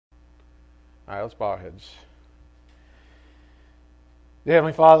All right, let's bow our heads. Dear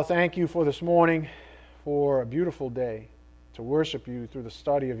Heavenly Father, thank you for this morning, for a beautiful day to worship you through the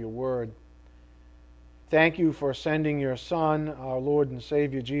study of your word. Thank you for sending your Son, our Lord and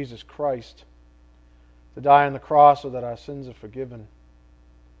Savior Jesus Christ, to die on the cross so that our sins are forgiven.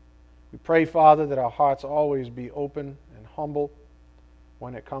 We pray, Father, that our hearts always be open and humble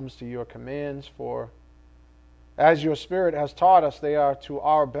when it comes to your commands, for as your Spirit has taught us, they are to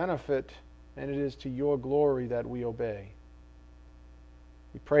our benefit, and it is to your glory that we obey.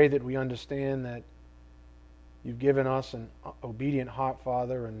 We pray that we understand that you've given us an obedient heart,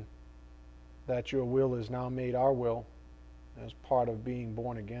 Father, and that your will is now made our will as part of being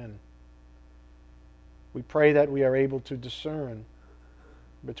born again. We pray that we are able to discern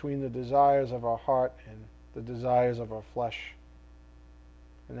between the desires of our heart and the desires of our flesh,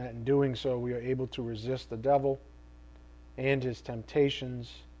 and that in doing so we are able to resist the devil and his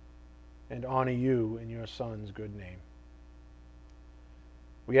temptations and honor you in your Son's good name.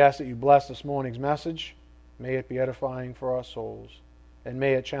 We ask that you bless this morning's message. May it be edifying for our souls, and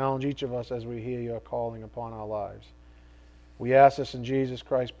may it challenge each of us as we hear your calling upon our lives. We ask this in Jesus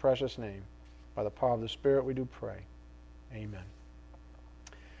Christ's precious name. By the power of the Spirit we do pray. Amen.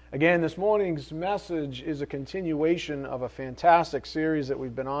 Again, this morning's message is a continuation of a fantastic series that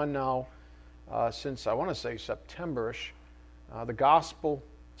we've been on now since, I want to say, September-ish. The Gospel,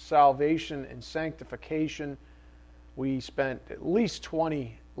 Salvation, and Sanctification. We spent at least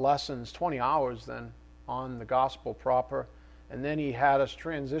 20 lessons, 20 hours then, on the Gospel proper. And then he had us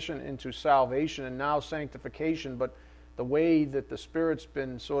transition into salvation and now sanctification. But the way that the Spirit's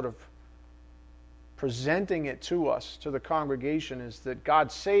been sort of presenting it to us, to the congregation, is that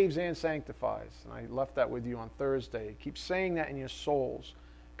God saves and sanctifies. And I left that with you on Thursday. Keep saying that in your souls.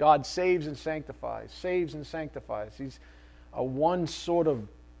 God saves and sanctifies, saves and sanctifies. He's a one sort of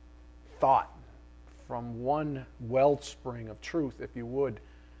thought from one wellspring of truth, if you would.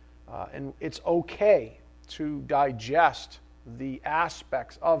 And it's okay to digest the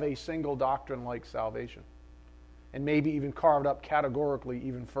aspects of a single doctrine like salvation, and maybe even carved up categorically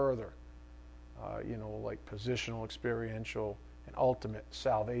even further. Like positional, experiential, and ultimate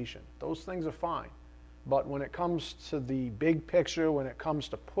salvation. Those things are fine. But when it comes to the big picture, when it comes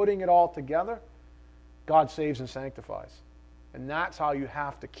to putting it all together, God saves and sanctifies. And that's how you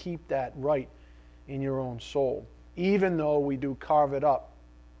have to keep that right in your own soul. Even though we do carve it up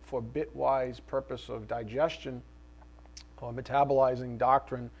for bitwise purpose of digestion or metabolizing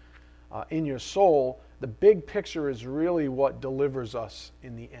doctrine in your soul, the big picture is really what delivers us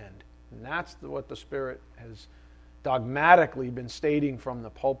in the end. And that's what the Spirit has dogmatically been stating from the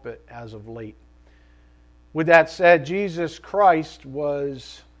pulpit as of late. With that said, Jesus Christ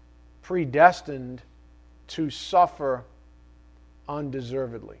was predestined to suffer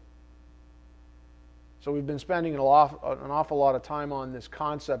undeservedly. So we've been spending an awful lot of time on this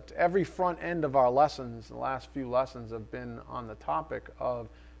concept. Every front end of our lessons, the last few lessons, have been on the topic of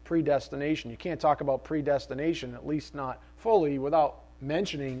predestination. You can't talk about predestination, at least not fully, without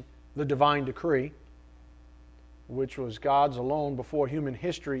mentioning the divine decree, which was God's alone before human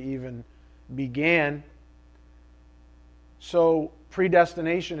history even began. So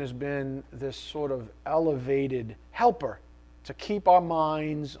predestination has been this sort of elevated helper to keep our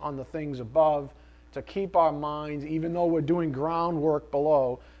minds on the things above, to keep our minds, even though we're doing groundwork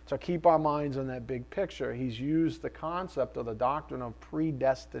below, to keep our minds on that big picture. He's used the concept of the doctrine of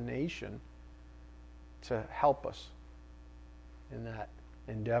predestination to help us in that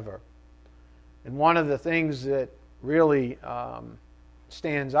endeavor. And one of the things that really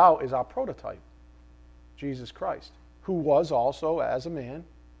stands out is our prototype, Jesus Christ, who was also, as a man,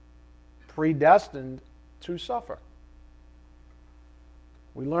 predestined to suffer.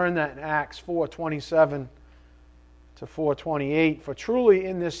 We learn that in Acts 4:27 to 4:28. For truly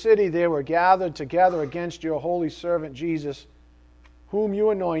in this city they were gathered together against your holy servant Jesus, whom you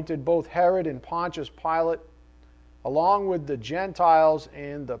anointed, both Herod and Pontius Pilate, along with the Gentiles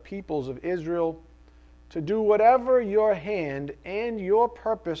and the peoples of Israel, to do whatever your hand and your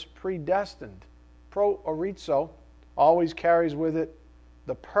purpose predestined. Pro-orizo always carries with it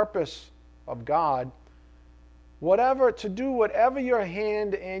the purpose of God. To do whatever your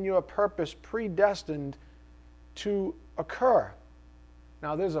hand and your purpose predestined to occur.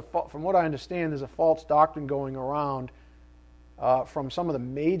 Now, from what I understand, there's a false doctrine going around from some of the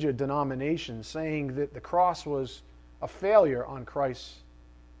major denominations saying that the cross was a failure on Christ's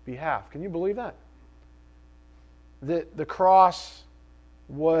behalf. Can you believe that? That the cross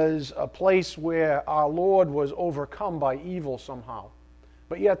was a place where our Lord was overcome by evil somehow.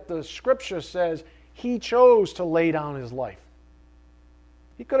 But yet the Scripture says He chose to lay down His life.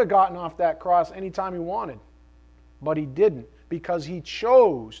 He could have gotten off that cross anytime he wanted, but he didn't, because he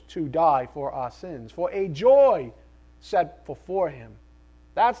chose to die for our sins, for a joy set before him.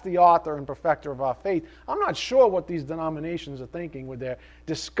 That's the author and perfecter of our faith. I'm not sure what these denominations are thinking with their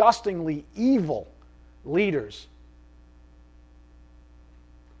disgustingly evil leaders.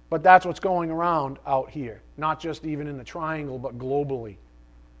 But that's what's going around out here, not just even in the triangle, but globally.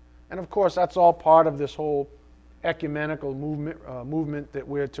 And of course, that's all part of this whole ecumenical movement that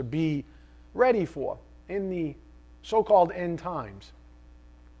we're to be ready for in the so-called end times.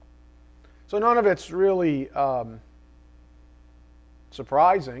 So none of it's really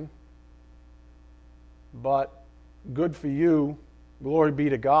surprising, but good for you. Glory be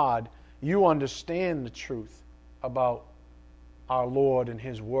to God. You understand the truth about our Lord and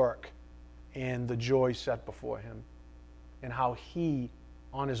His work and the joy set before Him and how He,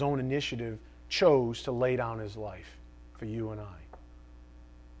 on His own initiative, chose to lay down His life for you and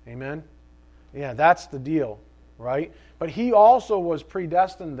I. Amen? Yeah, that's the deal, right? But He also was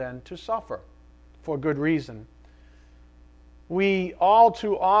predestined then to suffer for good reason. We all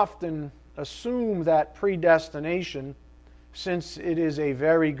too often assume that predestination, since it is a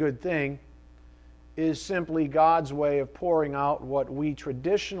very good thing, is simply God's way of pouring out what we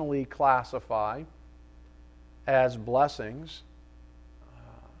traditionally classify as blessings.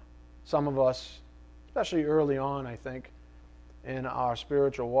 Some of us, especially early on, I think, in our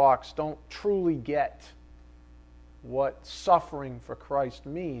spiritual walks, don't truly get what suffering for Christ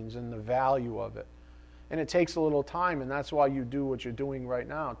means and the value of it. And it takes a little time, and that's why you do what you're doing right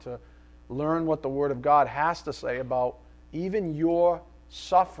now, to learn what the Word of God has to say about even your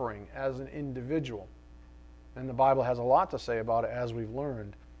suffering as an individual. And the Bible has a lot to say about it, as we've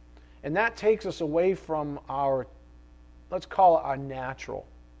learned. And that takes us away from our, let's call it our natural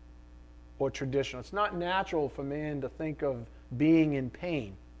or traditional. It's not natural for man to think of being in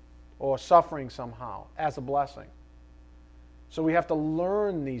pain or suffering somehow as a blessing. So we have to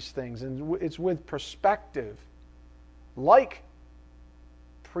learn these things, and it's with perspective, like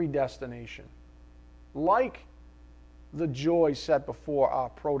predestination, like the joy set before our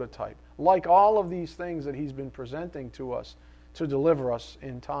prototype, like all of these things that He's been presenting to us to deliver us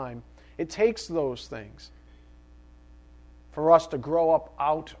in time. It takes those things for us to grow up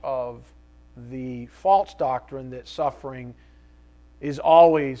out of the false doctrine that suffering is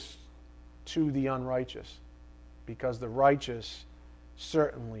always to the unrighteous, because the righteous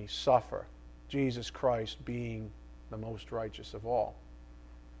certainly suffer, Jesus Christ being the most righteous of all.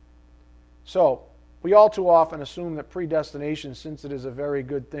 So, we all too often assume that predestination, since it is a very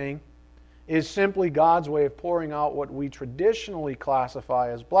good thing, is simply God's way of pouring out what we traditionally classify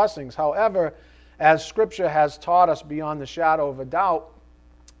as blessings. However, as Scripture has taught us beyond the shadow of a doubt,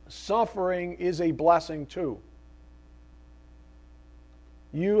 suffering is a blessing too.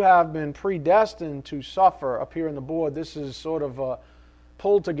 You have been predestined to suffer. Up here on the board, this is sort of a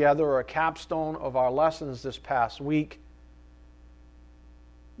pulled together or a capstone of our lessons this past week.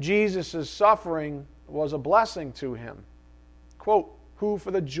 Jesus' suffering was a blessing to Him. Quote, who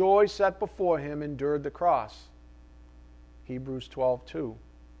for the joy set before Him endured the cross. Hebrews 12:2.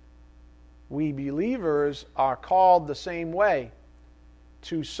 We believers are called the same way,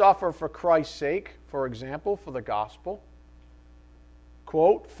 to suffer for Christ's sake, for example, for the gospel.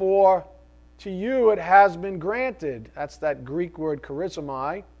 Quote, for to you it has been granted. That's that Greek word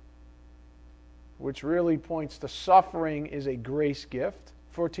charizomai, which really points to suffering is a grace gift.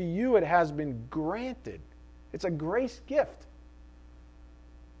 For to you it has been granted. It's a grace gift.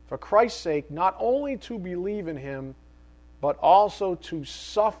 For Christ's sake, not only to believe in Him, but also to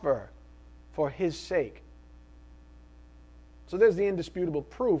suffer for His sake. So there's the indisputable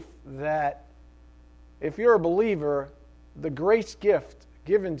proof that if you're a believer, the grace gift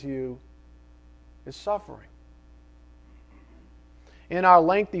given to you is suffering. In our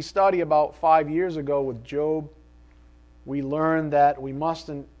lengthy study about 5 years ago with Job, we learned that we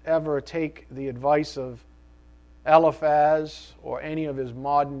mustn't ever take the advice of Eliphaz or any of his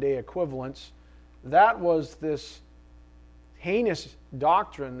modern-day equivalents. That was this heinous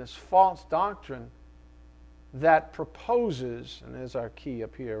doctrine, this false doctrine that proposes, and there's our key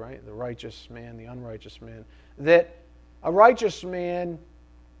up here, right? The righteous man, the unrighteous man. That a righteous man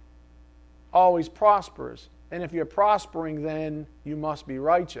always prospers. And if you're prospering, then you must be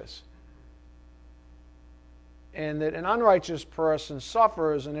righteous. And that an unrighteous person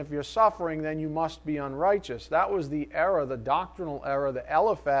suffers, and if you're suffering, then you must be unrighteous. That was the error, the doctrinal error that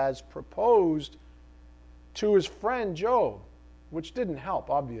Eliphaz proposed to his friend Job, which didn't help,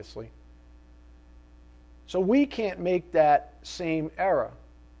 obviously. So we can't make that same error.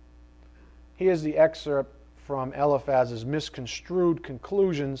 Here's the excerpt from Eliphaz's misconstrued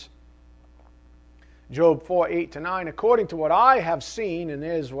conclusions. Job 4:8-9, according to what I have seen, and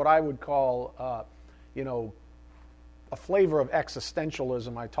there's what I would call, a flavor of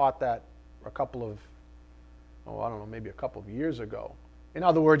existentialism. I taught that maybe a couple of years ago. In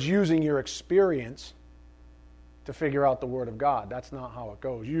other words, using your experience to figure out the Word of God. That's not how it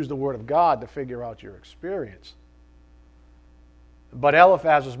goes. Use the Word of God to figure out your experience. But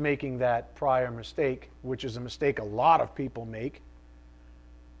Eliphaz was making that prior mistake, which is a mistake a lot of people make.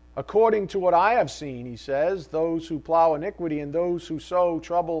 According to what I have seen, he says, those who plow iniquity and those who sow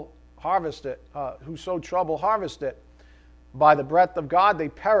trouble harvest it. By the breath of God they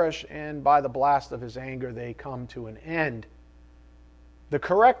perish, and by the blast of his anger they come to an end. The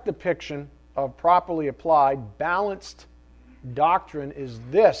correct depiction of properly applied, balanced doctrine is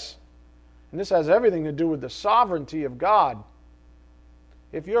this, and this has everything to do with the sovereignty of God.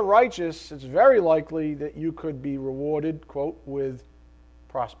 If you're righteous, it's very likely that you could be rewarded, quote, with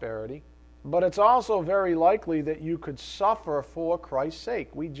prosperity, but it's also very likely that you could suffer for Christ's sake.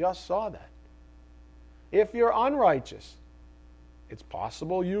 We just saw that. If you're unrighteous, it's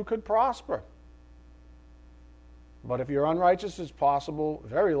possible you could prosper. But if you're unrighteous, it's possible,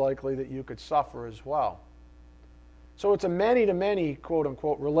 very likely, that you could suffer as well. So it's a many-to-many,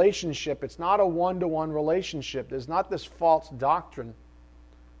 quote-unquote, relationship. It's not a one-to-one relationship. There's not this false doctrine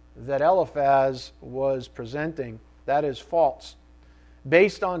that Eliphaz was presenting. That is false.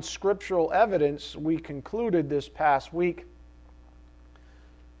 Based on scriptural evidence, we concluded this past week,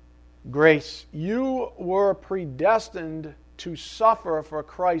 grace, you were predestined to suffer for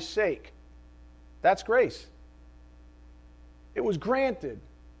Christ's sake. That's grace. It was granted.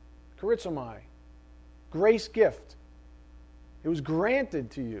 Charizomai. Grace gift. It was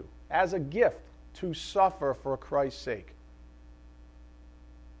granted to you as a gift to suffer for Christ's sake.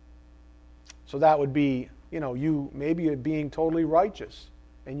 So that would be, maybe you're being totally righteous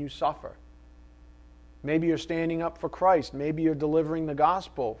and you suffer. Maybe you're standing up for Christ. Maybe you're delivering the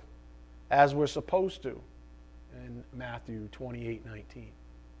gospel as we're supposed to in Matthew 28:19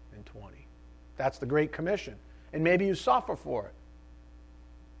 and 20. That's the Great Commission. And maybe you suffer for it.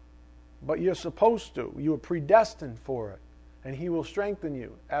 But you're supposed to. You are predestined for it. And He will strengthen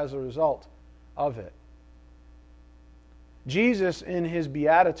you as a result of it. Jesus, in His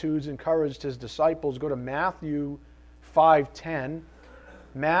Beatitudes, encouraged His disciples. Go to Matthew 5:10.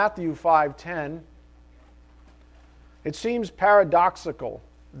 Matthew 5:10. It seems paradoxical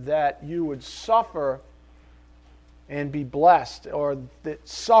that you would suffer and be blessed, or that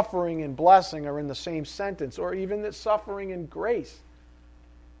suffering and blessing are in the same sentence, or even that suffering and grace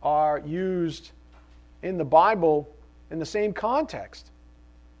are used in the Bible in the same context.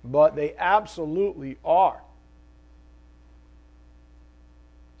 But they absolutely are.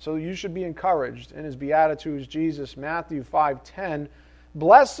 So you should be encouraged. In His Beatitudes, Jesus, Matthew 5:10,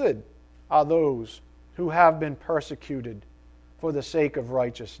 blessed are those who have been persecuted for the sake of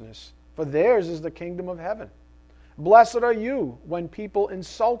righteousness, for theirs is the kingdom of heaven. Blessed are you when people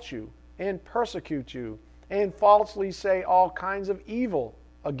insult you and persecute you and falsely say all kinds of evil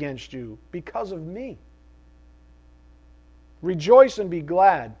against you because of me. Rejoice and be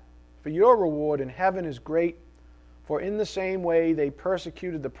glad, for your reward in heaven is great, for in the same way they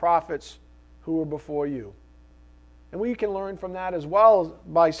persecuted the prophets who were before you. And we can learn from that as well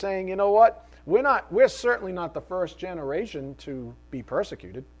by saying, you know what? We're certainly not the first generation to be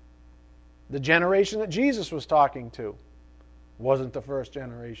persecuted. The generation that Jesus was talking to wasn't the first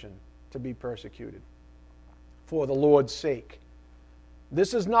generation to be persecuted for the Lord's sake.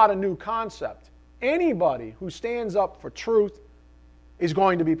 This is not a new concept. Anybody who stands up for truth is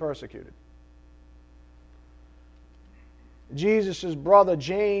going to be persecuted. Jesus' brother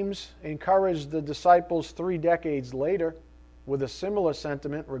James encouraged the disciples 3 decades later with a similar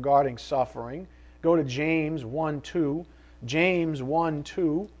sentiment regarding suffering. Go to James 1:2. James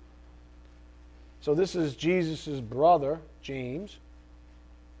 1:2. So this is Jesus' brother, James,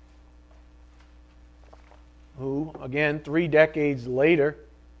 who, again, 3 decades later,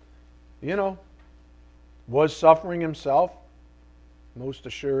 was suffering himself, most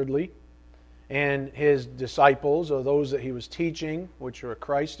assuredly. And his disciples, or those that he was teaching, which were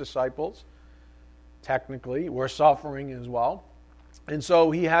Christ's disciples, technically, were suffering as well. And so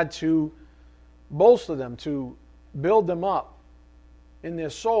he had to bolster them, to build them up in their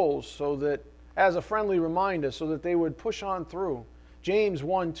souls, so that, as a friendly reminder, so that they would push on through. James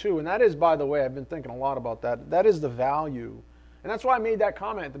 1:2, and that is, by the way, I've been thinking a lot about that. That is the value. And that's why I made that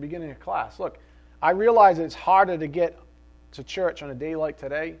comment at the beginning of class. Look, I realize it's harder to get to church on a day like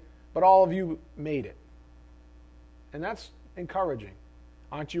today, but all of you made it. And that's encouraging.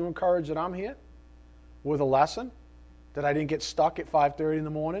 Aren't you encouraged that I'm here? with a lesson? That I didn't get stuck at 5:30 in the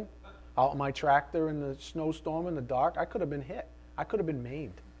morning out in my tractor in the snowstorm in the dark? I could have been hit. I could have been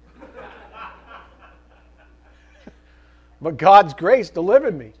maimed. But God's grace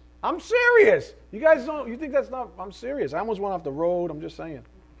delivered me. I'm serious. You guys don't, you think that's not, I'm serious. I almost went off the road, I'm just saying.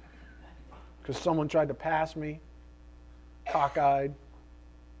 Because someone tried to pass me, cockeyed.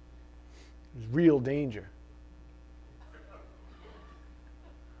 It was real danger.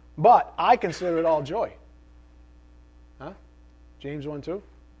 But I consider it all joy. Huh? James 1:2?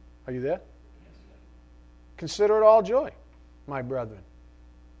 Are you there? Consider it all joy, my brethren,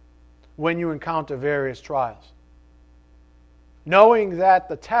 when you encounter various trials, knowing that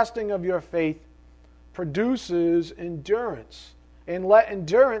the testing of your faith produces endurance, and let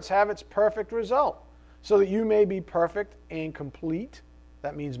endurance have its perfect result, so that you may be perfect and complete,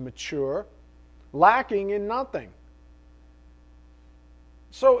 that means mature, lacking in nothing.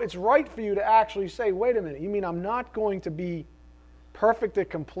 So it's right for you to actually say, wait a minute, you mean I'm not going to be perfect and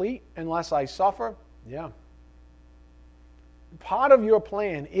complete unless I suffer? Yeah. Part of your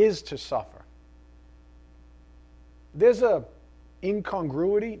plan is to suffer. There's a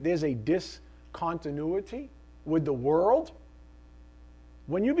incongruity, there's a discontinuity with the world.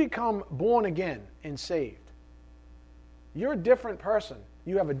 When you become born again and saved, you're a different person.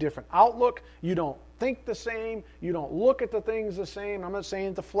 You have a different outlook. You don't think the same. You don't look at the things the same. I'm not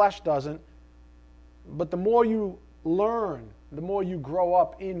saying the flesh doesn't, but the more you learn, the more you grow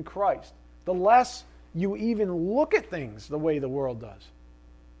up in Christ, the less you even look at things the way the world does.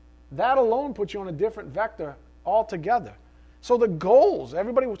 That alone puts you on a different vector altogether. So the goals,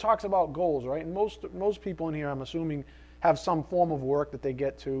 everybody talks about goals, right? And most people in here, I'm assuming, have some form of work that they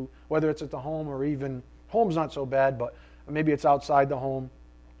get to, whether it's at the home or even, home's not so bad, but maybe it's outside the home.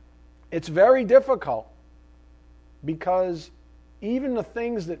 It's very difficult because even the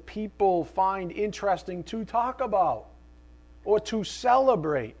things that people find interesting to talk about or to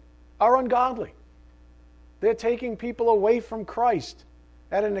celebrate are ungodly. They're taking people away from Christ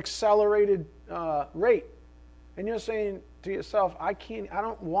at an accelerated rate. And you're saying to yourself, I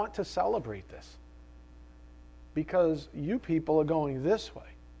don't want to celebrate this because you people are going this way.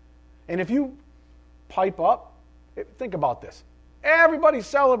 And if you pipe up, think about this. Everybody's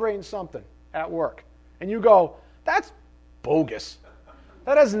celebrating something at work. And you go, that's bogus.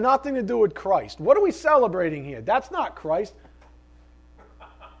 That has nothing to do with Christ. What are we celebrating here? That's not Christ.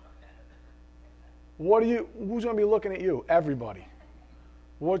 Who's going to be looking at you? Everybody.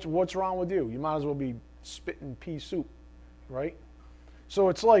 What's wrong with you? You might as well be spitting pea soup, right? So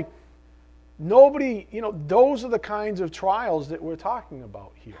it's like nobody, those are the kinds of trials that we're talking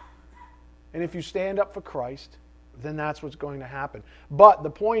about here. And if you stand up for Christ, then that's what's going to happen. But the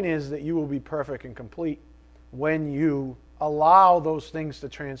point is that you will be perfect and complete when you allow those things to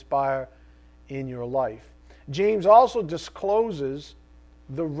transpire in your life. James also discloses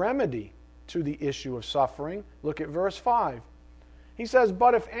the remedy to the issue of suffering. Look at verse 5. He says,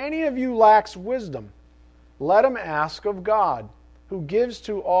 "But if any of you lacks wisdom, let him ask of God, who gives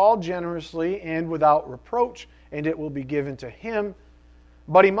to all generously and without reproach, and it will be given to him.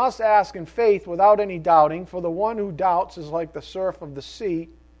 But he must ask in faith without any doubting, for the one who doubts is like the surf of the sea,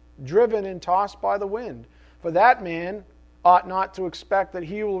 driven and tossed by the wind. For that man ought not to expect that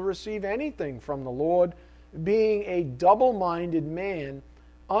he will receive anything from the Lord, being a double-minded man,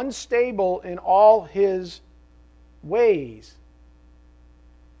 unstable in all his ways."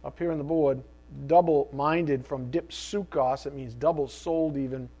 Up here on the board, double-minded from dipsukos, it means double-souled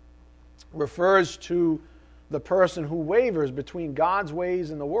even, refers to the person who wavers between God's ways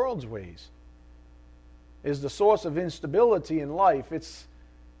and the world's ways, is the source of instability in life. It's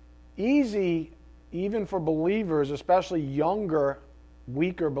easy, even for believers, especially younger,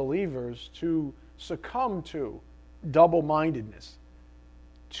 weaker believers, to succumb to double-mindedness,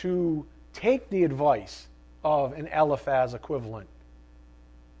 to take the advice of an Eliphaz equivalent,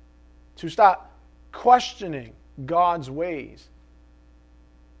 to start questioning God's ways,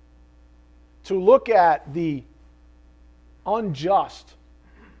 to look at the unjust,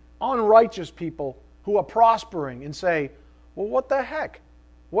 unrighteous people who are prospering and say, well, what the heck?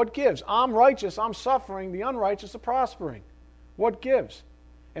 What gives? I'm righteous, I'm suffering, the unrighteous are prospering. What gives?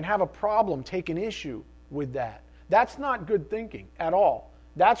 And have a problem, take an issue with that. That's not good thinking at all.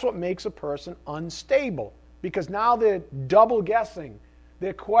 That's what makes a person unstable, because now they're double guessing.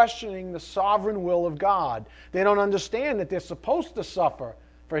 They're questioning the sovereign will of God. They don't understand that they're supposed to suffer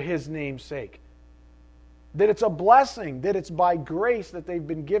for His name's sake. That it's a blessing, that it's by grace that they've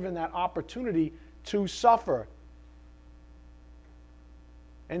been given that opportunity to suffer.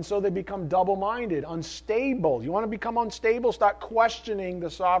 And so they become double-minded, unstable. You want to become unstable? Start questioning the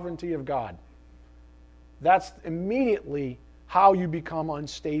sovereignty of God. That's immediately how you become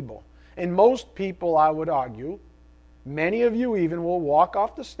unstable. And most people, I would argue, many of you even, will walk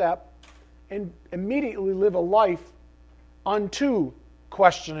off the step and immediately live a life unto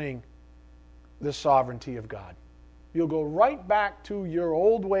questioning the sovereignty of God. You'll go right back to your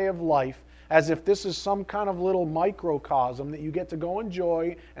old way of life as if this is some kind of little microcosm that you get to go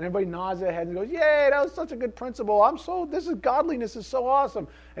enjoy, and everybody nods their head and goes, yay, that was such a good principle. Godliness is so awesome.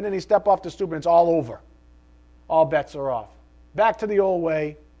 And then you step off the stoop and it's all over. All bets are off. Back to the old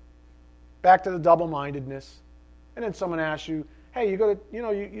way, back to the double-mindedness. And then someone asks you, hey, you go to,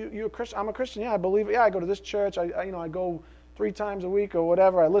 you're a Christian. I'm a Christian. Yeah, I believe it. Yeah, I go to this church. I go 3 times a week or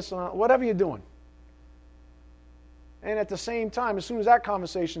whatever. I listen, whatever you're doing. And at the same time, as soon as that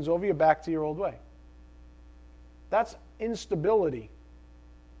conversation's over, you're back to your old way. That's instability,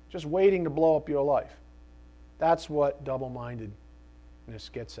 just waiting to blow up your life. That's what double-mindedness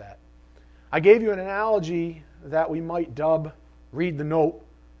gets at. I gave you an analogy that we might dub Read the Note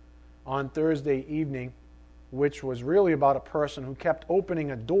on Thursday evening, which was really about a person who kept opening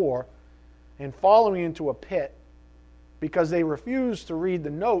a door and falling into a pit because they refused to read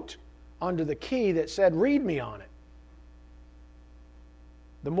the note under the key that said, read me on it.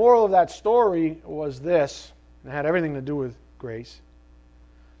 The moral of that story was this, and it had everything to do with grace.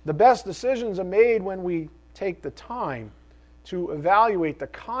 The best decisions are made when we take the time to evaluate the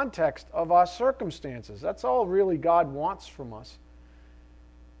context of our circumstances. That's all really God wants from us.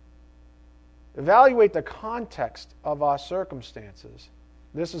 Evaluate the context of our circumstances.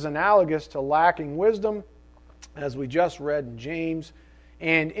 This is analogous to lacking wisdom, as we just read in James,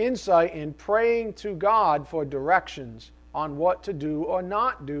 and insight in praying to God for directions on what to do or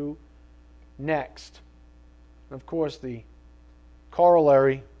not do next. Of course, the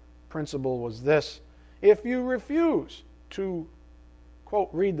corollary principle was this: if you refuse to, quote,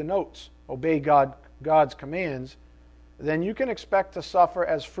 read the notes, obey God's commands, then you can expect to suffer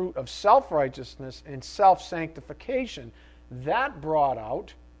as fruit of self-righteousness and self-sanctification. That brought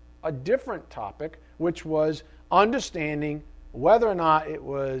out a different topic, which was understanding whether or not it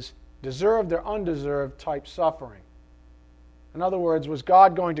was deserved or undeserved type suffering. In other words, was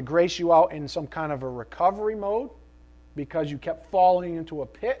God going to grace you out in some kind of a recovery mode because you kept falling into a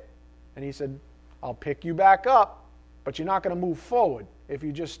pit? And he said, I'll pick you back up, but you're not going to move forward if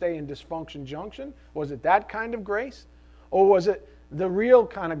you just stay in dysfunction junction. Was it that kind of grace? Or was it the real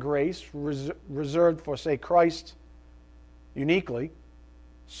kind of grace reserved for, say, Christ uniquely,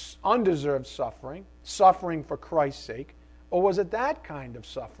 undeserved suffering, suffering for Christ's sake? Or was it that kind of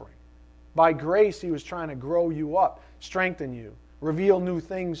suffering? By grace, he was trying to grow you up, strengthen you, reveal new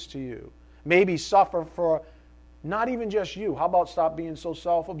things to you. Maybe suffer for not even just you. How about stop being so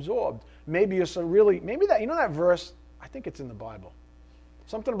self-absorbed? Maybe you're so really, maybe that, that verse, I think it's in the Bible.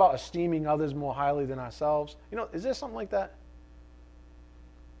 Something about esteeming others more highly than ourselves. Is there something like that?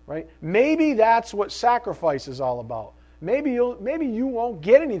 Right? Maybe that's what sacrifice is all about. Maybe you won't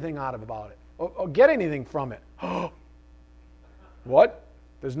get anything out of about it or get anything from it. What?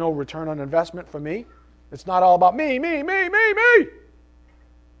 There's no return on investment for me? It's not all about me.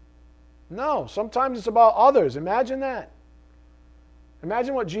 No, sometimes it's about others. Imagine that.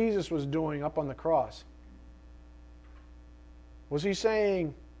 Imagine what Jesus was doing up on the cross. Was he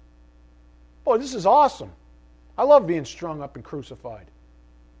saying, boy, this is awesome. I love being strung up and crucified.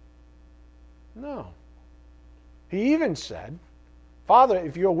 No. He even said, Father,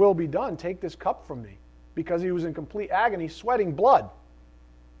 if your will be done, take this cup from me. Because he was in complete agony, sweating blood.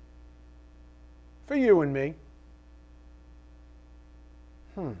 For you and me.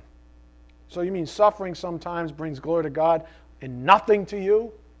 So you mean suffering sometimes brings glory to God and nothing to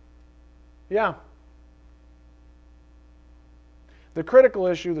you? Yeah. The critical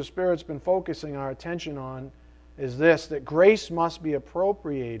issue the Spirit's been focusing our attention on is this, that grace must be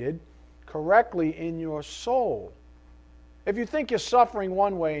appropriated correctly in your soul. If you think you're suffering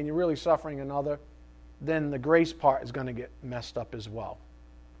one way and you're really suffering another, then the grace part is going to get messed up as well.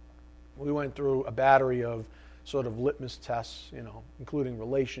 We went through a battery of sort of litmus tests, including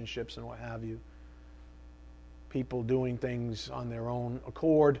relationships and what have you. People doing things on their own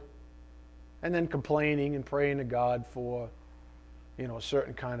accord, and then complaining and praying to God for, a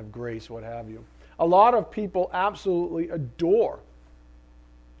certain kind of grace, what have you. A lot of people absolutely adore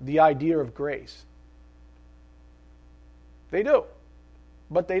the idea of grace. They do.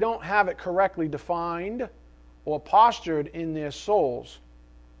 But they don't have it correctly defined or postured in their souls.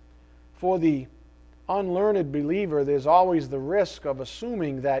 For the unlearned believer, there's always the risk of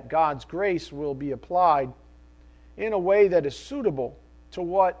assuming that God's grace will be applied in a way that is suitable to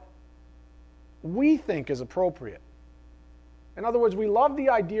what we think is appropriate. In other words, we love the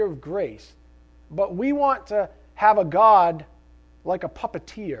idea of grace, But we want to have a God like a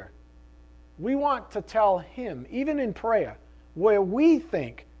puppeteer. We want to tell Him, even in prayer, where we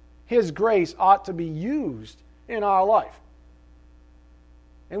think His grace ought to be used in our life.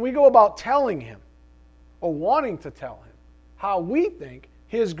 And we go about telling Him, or wanting to tell Him, how we think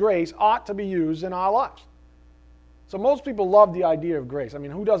His grace ought to be used in our lives. So most people love the idea of grace. I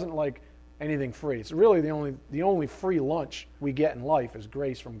mean, who doesn't like anything free? It's really the only free lunch we get in life is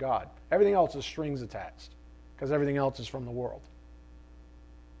grace from God. Everything else is strings attached, because everything else is from the world.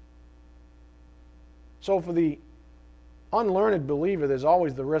 So for the unlearned believer, there's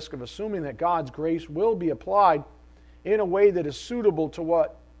always the risk of assuming that God's grace will be applied in a way that is suitable to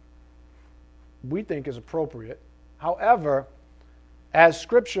what we think is appropriate. However, as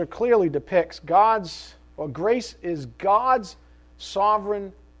Scripture clearly depicts, grace is God's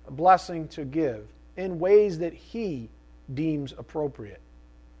sovereign blessing to give in ways that He deems appropriate.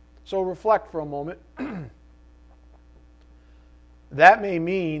 So reflect for a moment. That may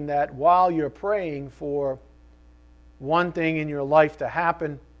mean that while you're praying for one thing in your life to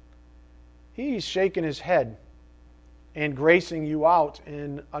happen, He's shaking His head and gracing you out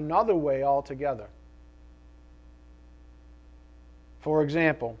in another way altogether. For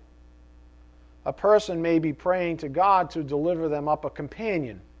example, a person may be praying to God to deliver them up a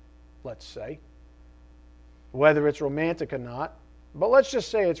companion, let's say, whether it's romantic or not, but let's just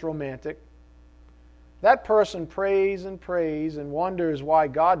say it's romantic. That person prays and prays and wonders why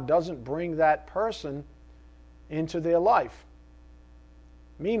God doesn't bring that person into their life.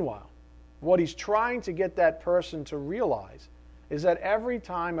 Meanwhile, what he's trying to get that person to realize is that every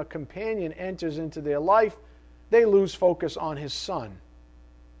time a companion enters into their life, they lose focus on his son,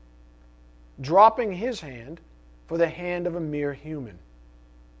 dropping his hand for the hand of a mere human.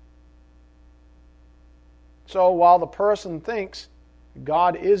 So while the person thinks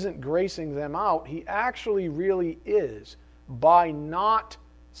God isn't gracing them out, He actually really is by not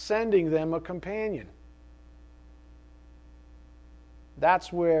sending them a companion.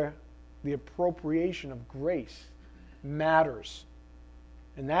 That's where the appropriation of grace matters.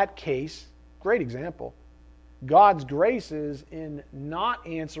 In that case, great example, God's grace is in not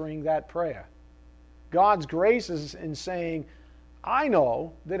answering that prayer. God's grace is in saying, I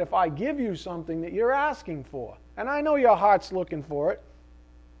know that if I give you something that you're asking for, and I know your heart's looking for it,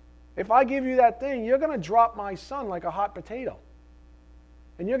 if I give you that thing, you're going to drop my son like a hot potato.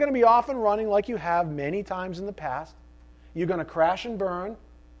 And you're going to be off and running like you have many times in the past. You're going to crash and burn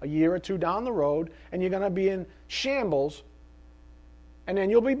a year or two down the road, and you're going to be in shambles, and then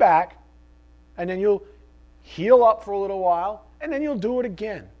you'll be back, and then you'll heal up for a little while, and then you'll do it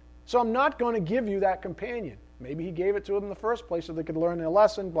again. So I'm not going to give you that companion. Maybe He gave it to them in the first place so they could learn their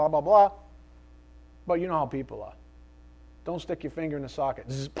lesson, blah, blah, blah. But you know how people are. Don't stick your finger in the socket.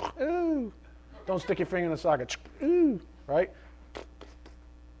 Zzz, ooh. Don't stick your finger in the socket. Ooh. Right?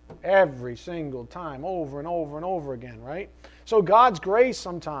 Every single time, over and over and over again, right? So God's grace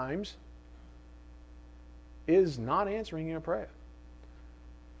sometimes is not answering your prayer.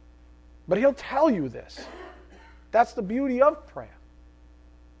 But He'll tell you this. That's the beauty of prayer.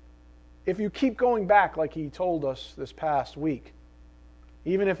 If you keep going back like He told us this past week,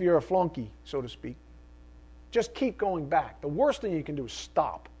 even if you're a flunky, so to speak, just keep going back. The worst thing you can do is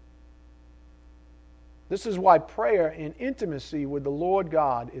stop. This is why prayer in intimacy with the Lord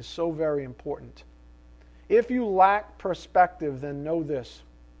God is so very important. If you lack perspective, then know this.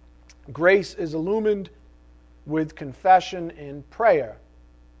 Grace is illumined with confession and prayer.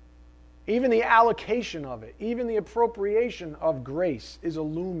 Even the allocation of it, even the appropriation of grace is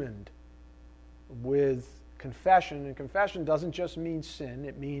illumined with confession. And confession doesn't just mean sin.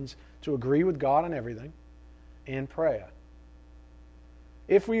 It means to agree with God on everything and prayer.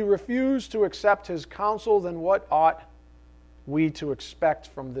 If we refuse to accept His counsel, then what ought we to expect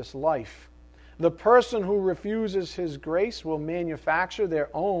from this life? The person who refuses His grace will manufacture their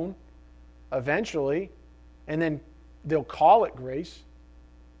own eventually, and then they'll call it grace.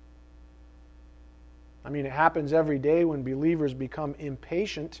 I mean, it happens every day when believers become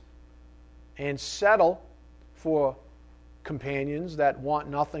impatient and settle for companions that want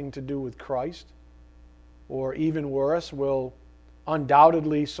nothing to do with Christ, or even worse, will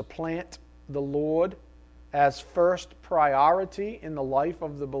undoubtedly supplant the Lord as first priority in the life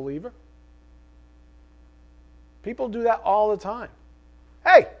of the believer. People do that all the time.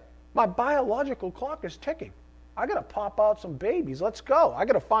 Hey, my biological clock is ticking. I got to pop out some babies. Let's go. I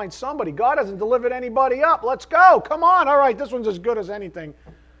got to find somebody. God hasn't delivered anybody up. Let's go. Come on. All right, this one's as good as anything.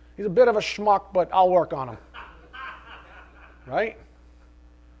 He's a bit of a schmuck, but I'll work on him. Right?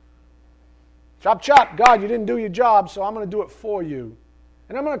 Chop, chop. God, you didn't do your job, so I'm going to do it for you.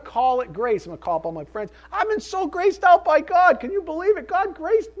 And I'm going to call it grace. I'm going to call up all my friends. I've been so graced out by God. Can you believe it? God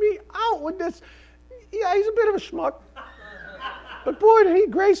graced me out with this. Yeah, he's a bit of a schmuck. But boy, did he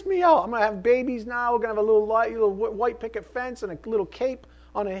grace me out. I'm going to have babies now. We're going to have a little white picket fence and a little cape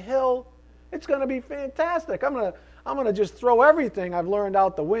on a hill. It's going to be fantastic. I'm going to just throw everything I've learned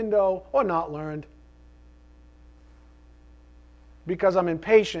out the window, or not learned, because I'm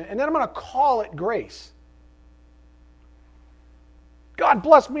impatient. And then I'm going to call it grace. God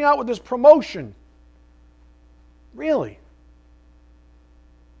blessed me out with this promotion. Really?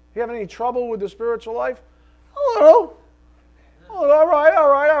 You having any trouble with the spiritual life? Hello. Oh, all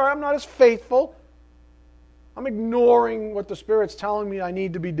right. I'm not as faithful. I'm ignoring what the Spirit's telling me I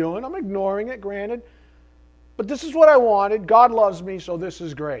need to be doing. I'm ignoring it, granted. But this is what I wanted. God loves me, so this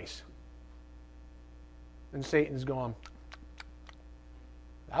is grace. And Satan's going,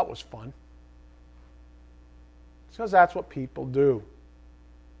 that was fun. It's because that's what people do.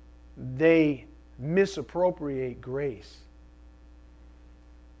 They misappropriate grace.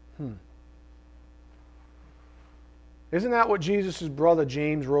 Isn't that what Jesus' brother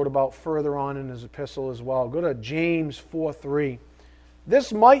James wrote about further on in his epistle as well? Go to James 4:3.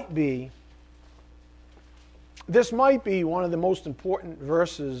 This might be one of the most important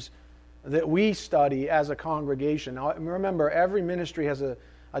verses that we study as a congregation. Now, remember, every ministry has a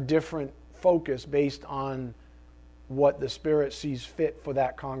different focus based on what the Spirit sees fit for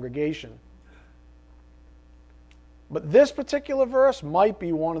that congregation. But this particular verse might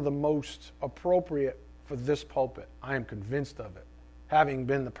be one of the most appropriate for this pulpit. I am convinced of it, having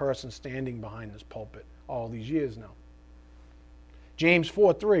been the person standing behind this pulpit all these years now. James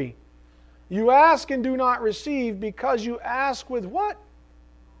 4:3. You ask and do not receive because you ask with what?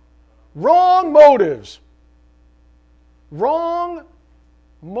 Wrong motives. Wrong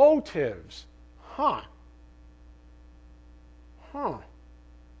motives.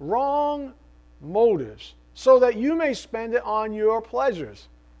 Wrong motives. So that you may spend it on your pleasures.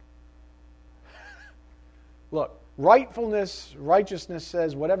 Look, righteousness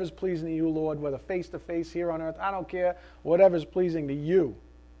says, whatever's pleasing to you, Lord, whether face to face here on earth, I don't care, whatever's pleasing to you.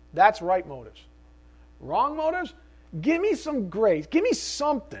 That's right motives. Wrong motives? Give me some grace. Give me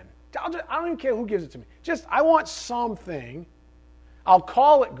something. I don't even care who gives it to me. I want something. I'll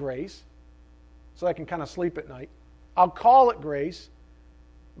call it grace, so I can kind of sleep at night. I'll call it grace,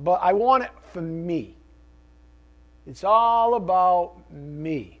 but I want it for me. It's all about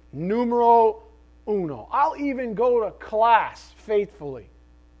me. Numero uno. I'll even go to class faithfully,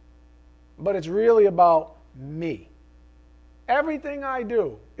 but it's really about me. Everything I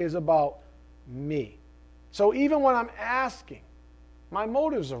do is about me. So even when I'm asking, my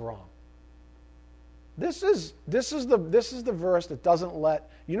motives are wrong. This is the verse that doesn't let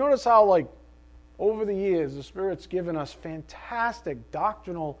you notice how, like, over the years the Spirit's given us fantastic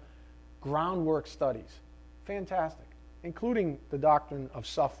doctrinal groundwork studies. Fantastic. Including the doctrine of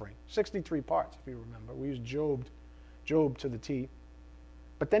suffering. 63 parts, if you remember. We use Job to the T.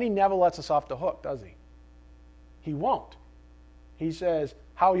 But then he never lets us off the hook, does he? He won't. He says,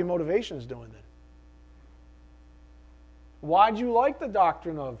 how are your motivations doing then? Why did you like the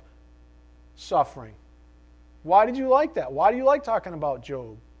doctrine of suffering? Why did you like that? Why do you like talking about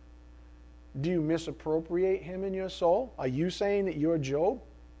Job? Do you misappropriate him in your soul? Are you saying that you're Job?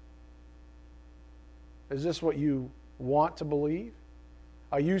 Is this what you want to believe?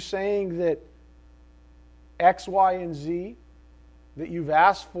 Are you saying that X, Y, and Z that you've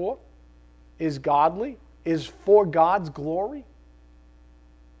asked for is godly, is for God's glory?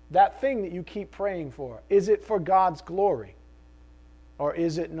 That thing that you keep praying for, is it for God's glory? Or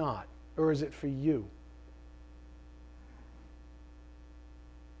is it not? Or is it for you?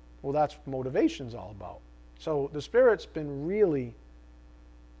 Well, that's what motivation's all about. So the Spirit's been really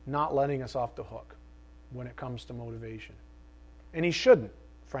not letting us off the hook when it comes to motivation. And he shouldn't,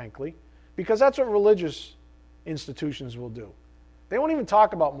 frankly, because that's what religious institutions will do. They won't even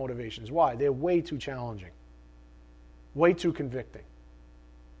talk about motivations. Why? They're way too challenging, way too convicting.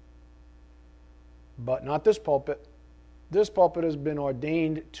 But not this pulpit. This pulpit has been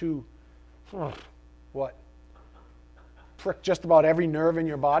ordained to, what? Prick just about every nerve in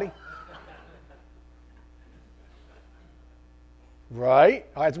your body? Right?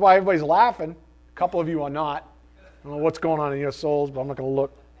 That's why everybody's laughing. A couple of you are not. I don't know what's going on in your souls, but I'm not going to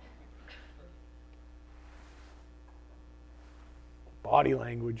look. Body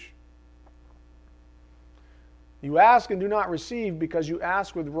language. You ask and do not receive because you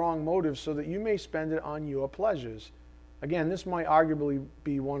ask with wrong motives so that you may spend it on your pleasures. Again, this might arguably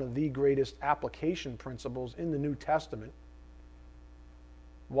be one of the greatest application principles in the New Testament.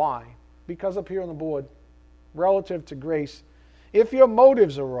 Why? Because up here on the board, relative to grace, If your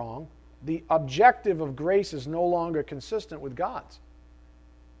motives are wrong, the objective of grace is no longer consistent with God's.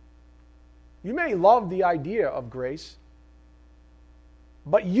 You may love the idea of grace,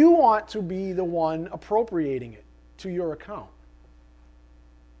 but you want to be the one appropriating it to your account.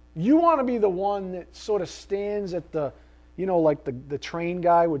 You want to be the one that sort of stands at the, like the train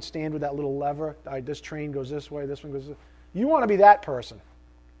guy would stand with that little lever. All right, this train goes this way, this one goes this way. You want to be that person.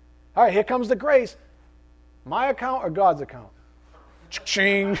 All right, here comes the grace. My account or God's account?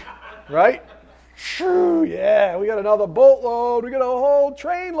 Ching, right? Shoo, yeah, we got another boatload. We got a whole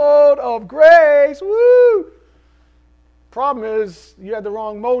trainload of grace. Woo! Problem is, you had the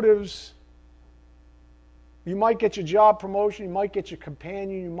wrong motives. You might get your job promotion. You might get your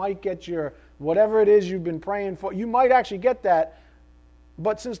companion. You might get your whatever it is you've been praying for. You might actually get that.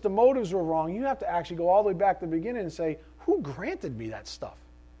 But since the motives were wrong, you have to actually go all the way back to the beginning and say, who granted me that stuff?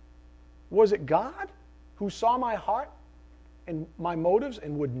 Was it God who saw my heart and my motives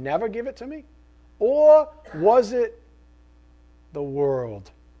and would never give it to me? Or was it the world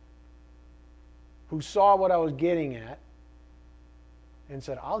who saw what I was getting at and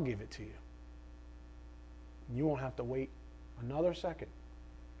said, I'll give it to you. And you won't have to wait another second.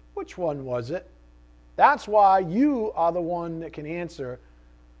 Which one was it? That's why you are the one that can answer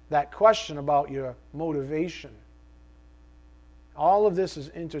that question about your motivation. All of this is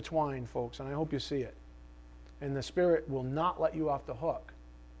intertwined, folks, and I hope you see it. And the Spirit will not let you off the hook.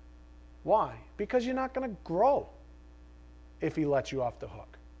 Why? Because you're not going to grow if He lets you off the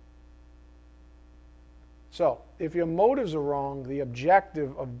hook. So, if your motives are wrong, the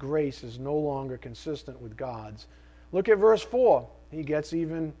objective of grace is no longer consistent with God's. Look at verse 4. He gets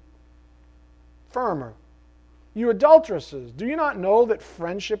even firmer. You adulteresses, do you not know that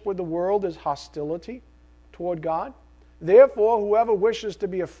friendship with the world is hostility toward God? Therefore, whoever wishes to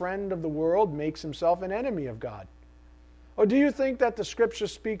be a friend of the world makes himself an enemy of God. Or do you think that the Scripture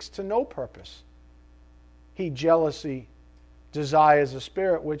speaks to no purpose? He jealously desires the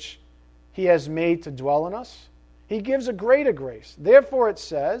Spirit which He has made to dwell in us. He gives a greater grace. Therefore it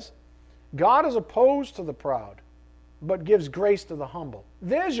says, God is opposed to the proud, but gives grace to the humble.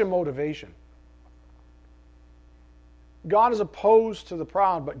 There's your motivation. God is opposed to the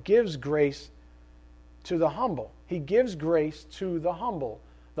proud, but gives grace to the humble. He gives grace to the humble.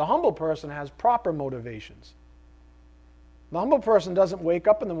 The humble person has proper motivations. The humble person doesn't wake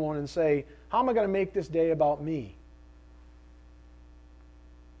up in the morning and say, how am I going to make this day about me?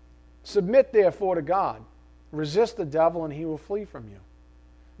 Submit therefore to God. Resist the devil and he will flee from you.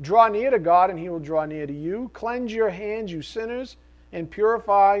 Draw near to God and He will draw near to you. Cleanse your hands, you sinners, and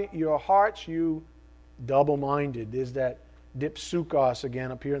purify your hearts, you double-minded. There's that dipsukos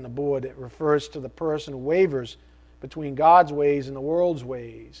again up here on the board. It refers to the person who wavers between God's ways and the world's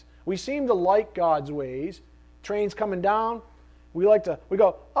ways. We seem to like God's ways. Train's coming down. We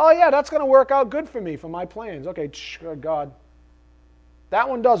go, oh yeah, that's going to work out good for me, for my plans. Okay, God. That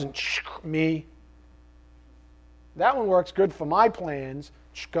one doesn't. Me. That one works good for my plans.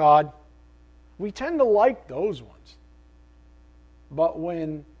 God. We tend to like those ones. But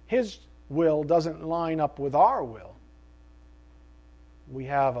when His will doesn't line up with our will, we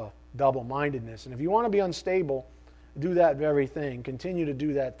have a double-mindedness. And if you want to be unstable, do that very thing. Continue to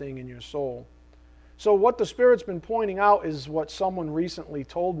do that thing in your soul. So what the Spirit's been pointing out is what someone recently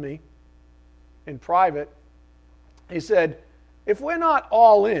told me in private. He said, if we're not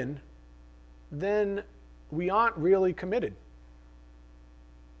all in, then we aren't really committed.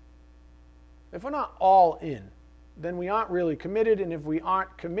 If we're not all in, then we aren't really committed, and if we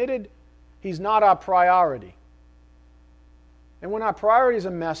aren't committed, He's not our priority. And when our priorities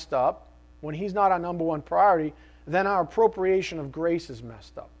are messed up, when He's not our number one priority, then our appropriation of grace is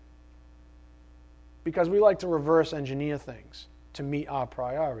messed up. Because we like to reverse engineer things to meet our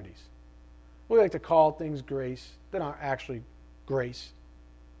priorities. We like to call things grace that aren't actually grace.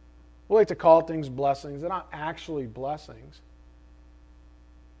 We like to call things blessings that aren't actually blessings.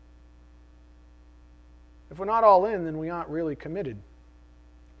 If we're not all in, then we aren't really committed.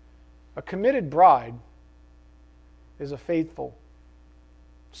 A committed bride is a faithful,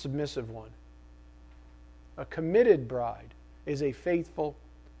 submissive one. A committed bride is a faithful,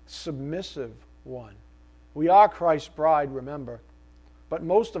 submissive one. We are Christ's bride, remember, but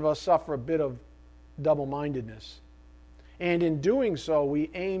most of us suffer a bit of double-mindedness. And in doing so, we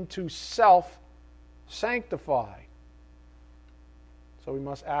aim to self-sanctify. So we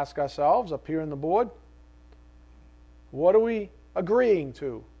must ask ourselves, up here on the board, what are we agreeing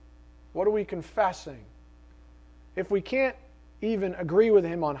to? What are we confessing? If we can't even agree with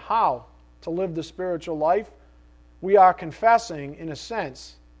Him on how to live the spiritual life, we are confessing, in a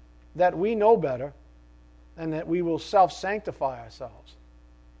sense, that we know better and that we will self-sanctify ourselves.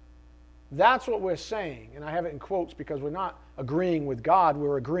 That's what we're saying, and I have it in quotes because we're not agreeing with God,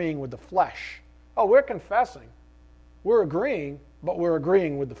 we're agreeing with the flesh. Oh, we're confessing. We're agreeing, but we're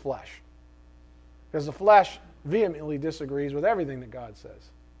agreeing with the flesh. Because the flesh vehemently disagrees with everything that God says.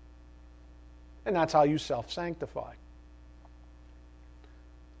 And that's how you self-sanctify.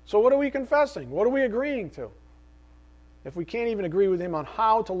 So what are we confessing? What are we agreeing to? If we can't even agree with Him on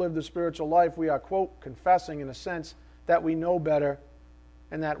how to live the spiritual life, we are, quote, confessing in a sense that we know better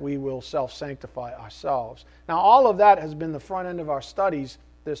and that we will self-sanctify ourselves. Now, all of that has been the front end of our studies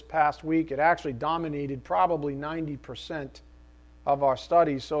this past week. It actually dominated probably 90% of our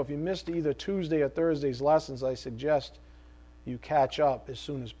studies. So if you missed either Tuesday or Thursday's lessons, I suggest you catch up as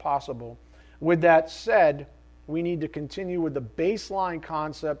soon as possible. With that said, we need to continue with the baseline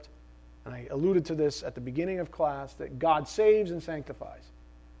concept, and I alluded to this at the beginning of class, that God saves and sanctifies.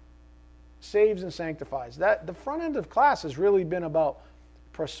 Saves and sanctifies. That the front end of class has really been about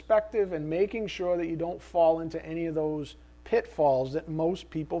perspective and making sure that you don't fall into any of those pitfalls that most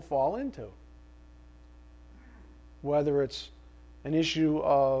people fall into. Whether it's an issue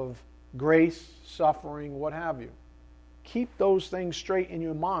of grace, suffering, what have you. Keep those things straight in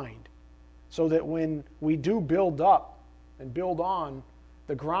your mind so that when we do build up and build on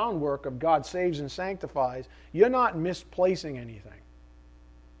the groundwork of God saves and sanctifies, you're not misplacing anything.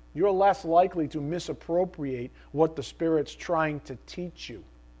 You're less likely to misappropriate what the Spirit's trying to teach you.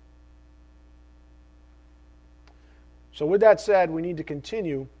 So with that said, we need to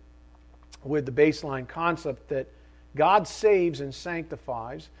continue with the baseline concept that God saves and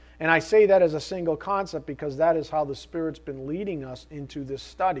sanctifies. And I say that as a single concept because that is how the Spirit's been leading us into this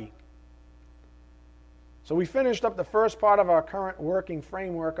study. So we finished up the first part of our current working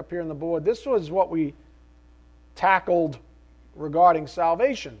framework up here on the board. This was what we tackled regarding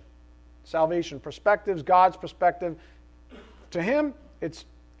salvation. Salvation perspectives, God's perspective. To Him, it's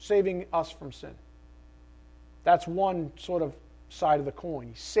saving us from sin. That's one sort of side of the coin.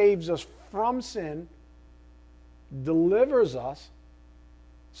 He saves us from sin, delivers us,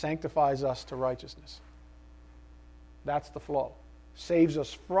 sanctifies us to righteousness. That's the flow. Saves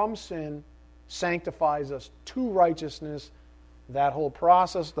us from sin, sanctifies us to righteousness. That whole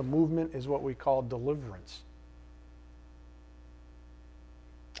process, the movement, is what we call deliverance.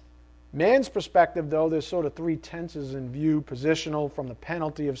 Man's perspective, though, there's sort of three tenses in view: positional, from the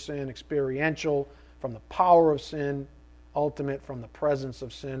penalty of sin; experiential, from the power of sin; ultimate, from the presence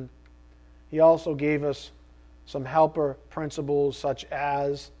of sin. He also gave us some helper principles such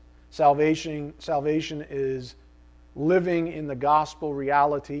as salvation. Salvation is living in the gospel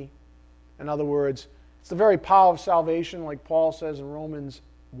reality. In other words, it's the very power of salvation, like Paul says in Romans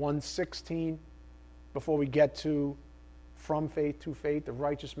 1:16, before we get to from faith to faith, the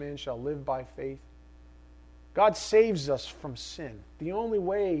righteous man shall live by faith. God saves us from sin. The only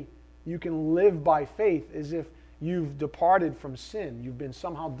way you can live by faith is if you've departed from sin. You've been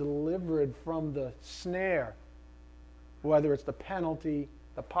somehow delivered from the snare, whether it's the penalty,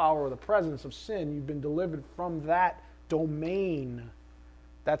 the power, or the presence of sin. You've been delivered from that domain.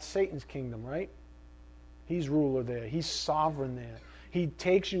 That's Satan's kingdom, right? He's ruler there. He's sovereign there. He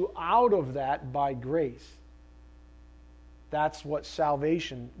takes you out of that by grace. That's what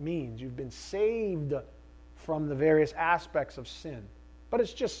salvation means. You've been saved from the various aspects of sin. But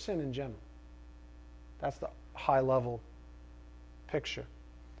it's just sin in general. That's the high-level picture.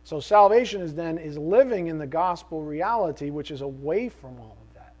 So salvation is living in the gospel reality, which is away from all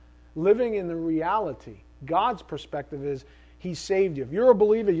of that. Living in the reality. God's perspective is He saved you. If you're a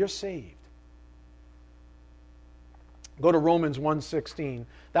believer, you're saved. Go to Romans 1:16.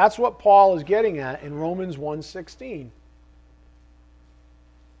 That's what Paul is getting at in Romans 1:16.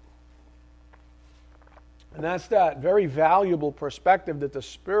 And that's that very valuable perspective that the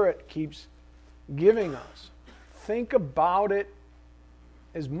Spirit keeps giving us. Think about it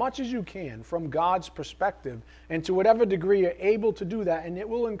as much as you can from God's perspective, and to whatever degree you're able to do that, and it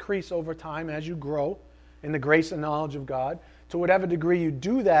will increase over time as you grow in the grace and knowledge of God. To whatever degree you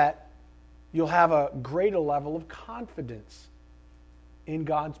do that, you'll have a greater level of confidence in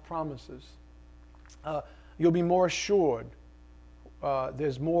God's promises. You'll be more assured.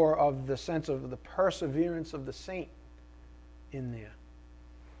 There's more of the sense of the perseverance of the saint in there.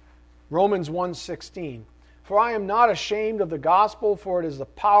 Romans 1:16. For I am not ashamed of the gospel, for it is the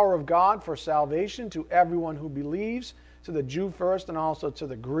power of God for salvation to everyone who believes, to the Jew first and also to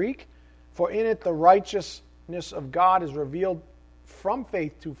the Greek. For in it the righteousness of God is revealed from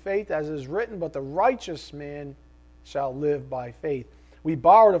faith to faith, as is written, but the righteous man shall live by faith. We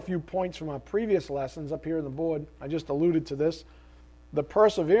borrowed a few points from our previous lessons up here on the board. I just alluded to this. The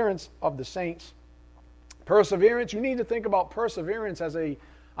perseverance of the saints Perseverance, you need to think about perseverance as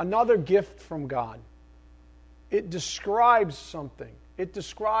another gift from God. It describes something. It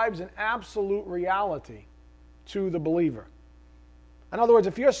describes an absolute reality to the believer. In other words,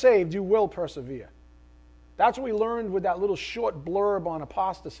 if you're saved, you will persevere. That's what we learned with that little short blurb on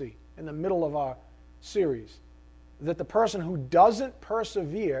apostasy in the middle of our series. That the person who doesn't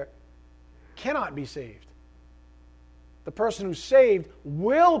persevere cannot be saved. The person who's saved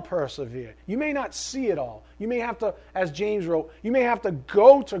will persevere. You may not see it all. You may have to, as James wrote, you may have to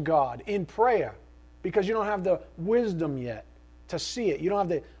go to God in prayer because you don't have the wisdom yet to see it. You don't have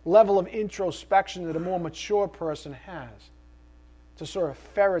the level of introspection that a more mature person has to sort of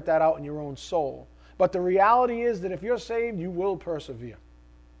ferret that out in your own soul. But the reality is that if you're saved, you will persevere.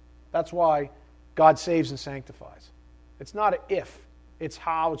 That's why God saves and sanctifies. It's not an if, it's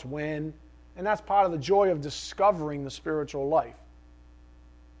how, it's when. And that's part of the joy of discovering the spiritual life.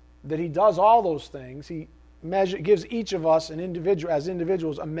 That He does all those things. He gives each of us as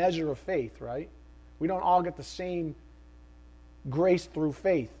individuals a measure of faith, right? We don't all get the same grace through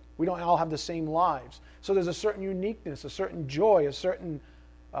faith. We don't all have the same lives. So there's a certain uniqueness, a certain joy, a certain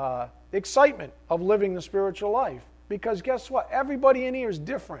excitement of living the spiritual life. Because guess what? Everybody in here is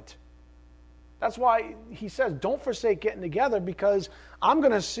different. That's why he says, don't forsake getting together, because I'm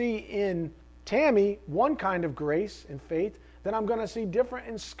going to see in Tammy one kind of grace and faith, then I'm going to see different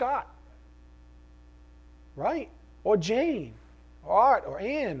in Scott. Right? Or Jane, or Art, or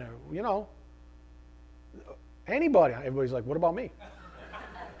Ann, or, anybody. Everybody's like, what about me?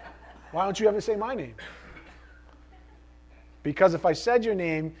 Why don't you ever say my name? Because if I said your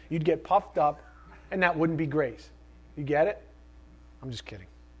name, you'd get puffed up, and that wouldn't be grace. You get it? I'm just kidding.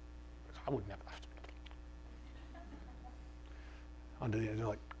 I would never. They're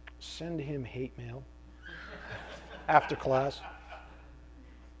like, send him hate mail after class.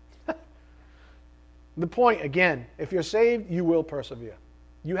 The point, again, if you're saved, you will persevere.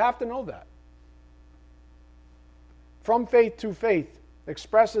 You have to know that. From faith to faith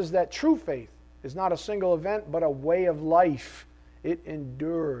expresses that true faith is not a single event, but a way of life. It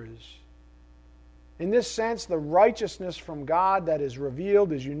endures. In this sense, the righteousness from God that is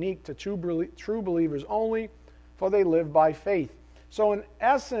revealed is unique to true believers only, for they live by faith. So in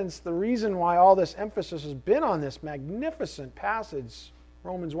essence, the reason why all this emphasis has been on this magnificent passage,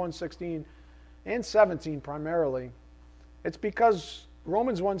 Romans 1:16 and 17 primarily, it's because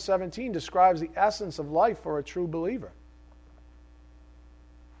Romans 1:17 describes the essence of life for a true believer.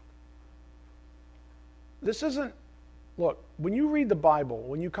 This isn't, look, when you read the Bible,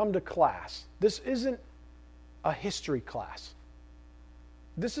 when you come to class, this isn't a history class.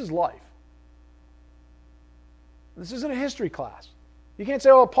 This is life. This isn't a history class. You can't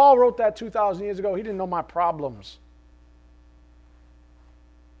say, oh, Paul wrote that 2,000 years ago. He didn't know my problems.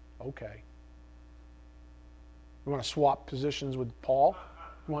 Okay. You want to swap positions with Paul?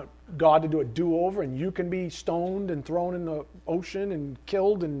 You want God to do a do-over and you can be stoned and thrown in the ocean and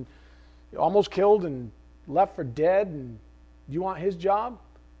killed and almost killed and left for dead, and you want his job?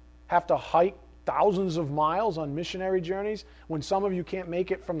 Have to hike thousands of miles on missionary journeys when some of you can't make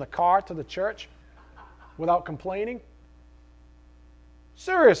it from the car to the church without complaining?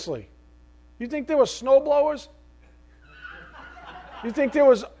 Seriously. You think there were snowblowers? You think there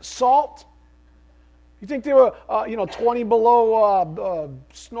was salt? You think there were 20 below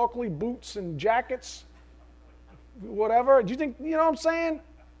snorkeling boots and jackets? Whatever. Do you think, you know what I'm saying?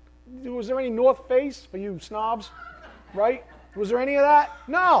 Was there any North Face for you snobs? Right? Was there any of that?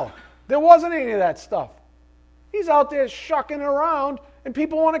 No. There wasn't any of that stuff. He's out there shucking around and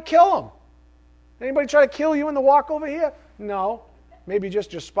people want to kill him. Anybody try to kill you in the walk over here? No. Maybe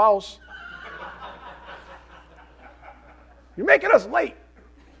just your spouse. You're making us late.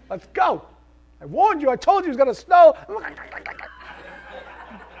 Let's go. I warned you. I told you it was going to snow.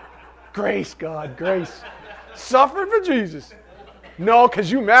 Grace, God, grace. Suffered for Jesus. No,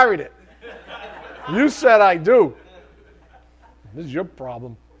 because you married it. You said I do. This is your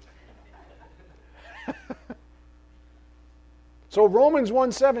problem. So Romans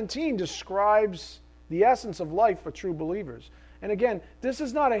 1:17 describes the essence of life for true believers. And again, this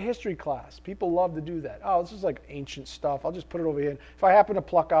is not a history class. People love to do that. Oh, this is like ancient stuff. I'll just put it over here. If I happen to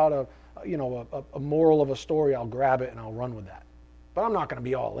pluck out a moral of a story, I'll grab it and I'll run with that. But I'm not going to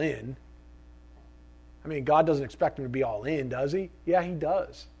be all in. I mean, God doesn't expect him to be all in, does he? Yeah, he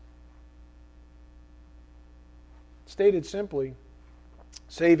does. Stated simply,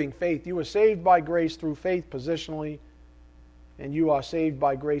 saving faith. You were saved by grace through faith positionally, and you are saved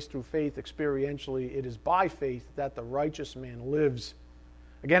by grace through faith experientially. It is by faith that the righteous man lives.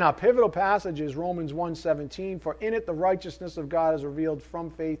 Again, our pivotal passage is Romans 1:17. For in it the righteousness of God is revealed from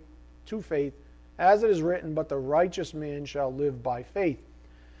faith to faith, as it is written, but the righteous man shall live by faith.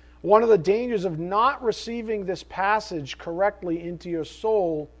 One of the dangers of not receiving this passage correctly into your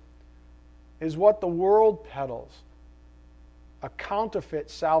soul is what the world peddles: a counterfeit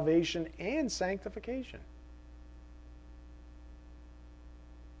salvation and sanctification.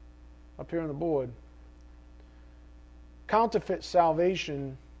 Up here on the board. Counterfeit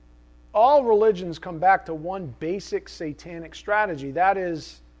salvation. All religions come back to one basic satanic strategy. That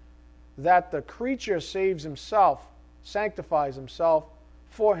is, that the creature saves himself, sanctifies himself,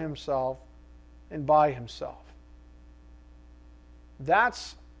 for himself, and by himself.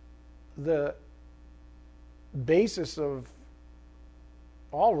 That's the basis of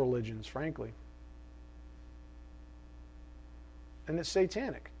all religions, frankly. And it's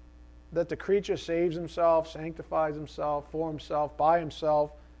satanic. That the creature saves himself, sanctifies himself, for himself, by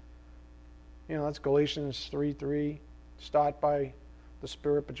himself. You know, that's Galatians 3:3. Start by the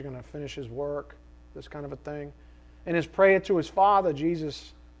Spirit, but you're going to finish His work. This kind of a thing. In His prayer to His Father,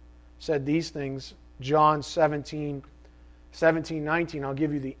 Jesus said these things. John 17:19. I'll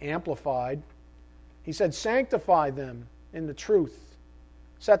give you the Amplified. He said, sanctify them in the truth.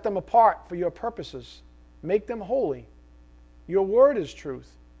 Set them apart for your purposes. Make them holy. Your word is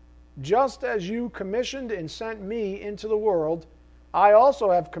truth. Just as you commissioned and sent me into the world, I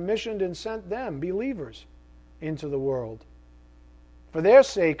also have commissioned and sent them, believers, into the world. For their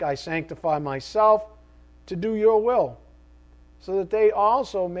sake I sanctify myself to do your will, so that they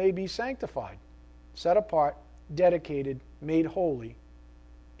also may be sanctified, set apart, dedicated, made holy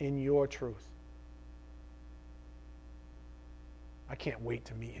in your truth. I can't wait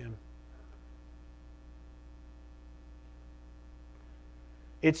to meet Him.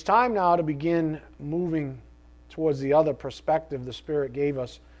 It's time now to begin moving towards the other perspective the Spirit gave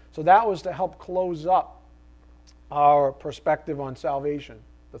us. So that was to help close up our perspective on salvation,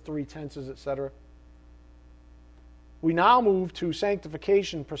 the three tenses, etc. We now move to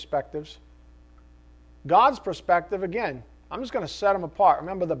sanctification perspectives. God's perspective, again, I'm just going to set them apart.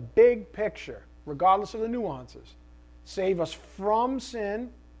 Remember the big picture, regardless of the nuances. Save us from sin,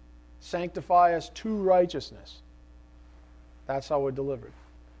 sanctify us to righteousness. That's how we're delivered.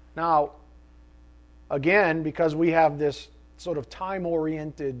 Now, again, because we have this sort of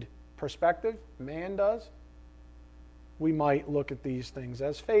time-oriented perspective, man does, we might look at these things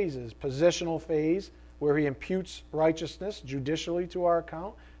as phases. Positional phase, where He imputes righteousness judicially to our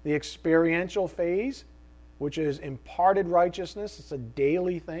account. The experiential phase, which is imparted righteousness. It's a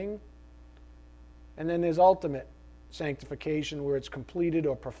daily thing. And then there's ultimate sanctification, where it's completed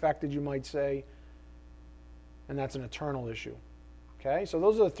or perfected, you might say. And that's an eternal issue. Okay, so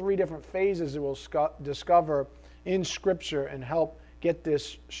those are the three different phases that we'll discover in Scripture and help get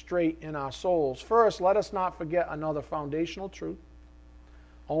this straight in our souls. First, let us not forget another foundational truth.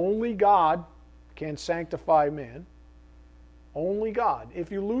 Only God can sanctify man. Only God.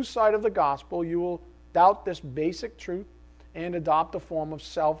 If you lose sight of the gospel, you will doubt this basic truth and adopt a form of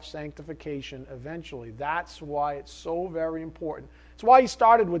self-sanctification eventually. That's why it's so very important. It's why he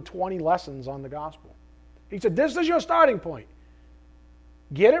started with 20 lessons on the gospel. He said, this is your starting point.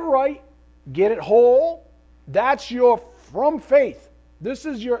 Get it right. Get it whole. That's your from faith. This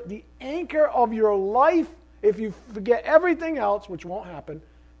is the anchor of your life. If you forget everything else, which won't happen,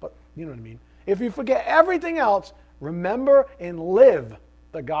 but you know what I mean. If you forget everything else, remember and live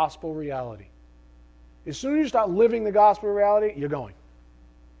the gospel reality. As soon as you start living the gospel reality, you're going.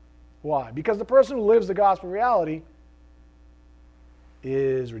 Why? Because the person who lives the gospel reality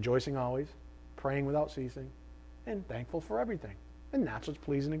is rejoicing always, praying without ceasing, and thankful for everything. And that's what's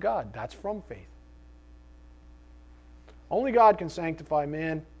pleasing to God. That's from faith. Only God can sanctify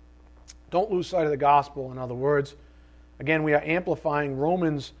man. Don't lose sight of the gospel, in other words. Again, we are amplifying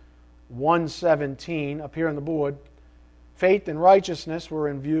Romans 1:17 up here on the board. Faith and righteousness were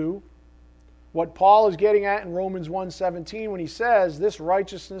in view. What Paul is getting at in Romans 1:17 when he says this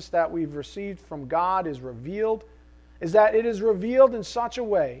righteousness that we've received from God is revealed, is that it is revealed in such a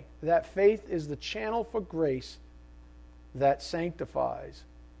way that faith is the channel for grace that sanctifies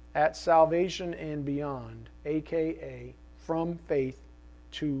at salvation and beyond, a.k.a. from faith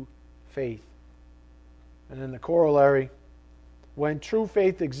to faith. And then the corollary, when true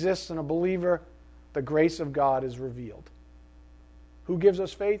faith exists in a believer, the grace of God is revealed. Who gives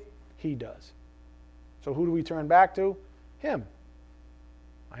us faith? He does. So who do we turn back to? Him.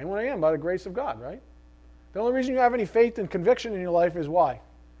 I am what I am by the grace of God, right? The only reason you have any faith and conviction in your life is why?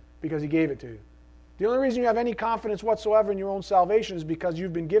 Because He gave it to you. The only reason you have any confidence whatsoever in your own salvation is because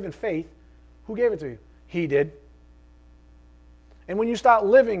you've been given faith. Who gave it to you? He did. And when you start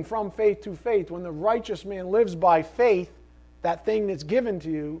living from faith to faith, when the righteous man lives by faith, that thing that's given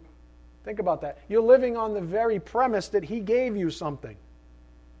to you, Think about that. You're living on the very premise that He gave you something,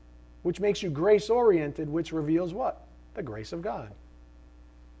 which makes you grace-oriented, which reveals what? The grace of God.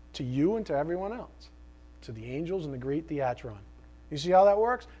 To you and to everyone else. To the angels and the great theatron. You see how that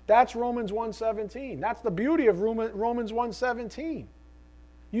works? That's Romans 1:17. That's the beauty of Romans 1:17.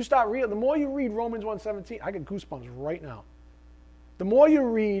 You start reading, the more you read Romans 1:17, I get goosebumps right now. The more you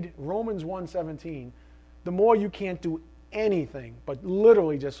read Romans 1:17, the more you can't do anything but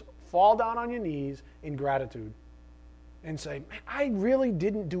literally just fall down on your knees in gratitude and say, man, I really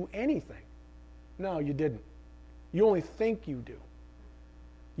didn't do anything. No, you didn't. You only think you do.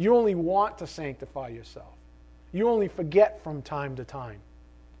 You only want to sanctify yourself. You only forget from time to time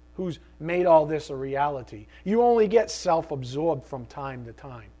who's made all this a reality. You only get self-absorbed from time to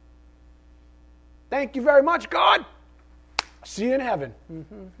time. Thank you very much, God. See you in heaven.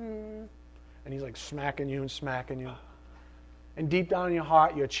 And He's like smacking you and smacking you. And deep down in your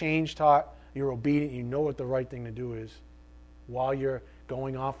heart, you're a changed heart, you're obedient, you know what the right thing to do is. While you're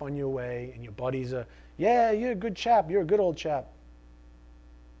going off on your way and your buddies are, yeah, you're a good chap, you're a good old chap.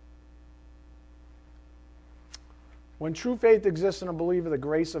 When true faith exists in a believer, the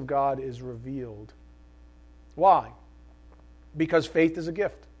grace of God is revealed. Why? Because faith is a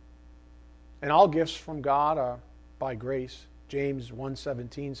gift. And all gifts from God are by grace. James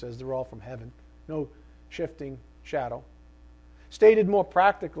 1:17 says they're all from heaven. No shifting shadow. Stated more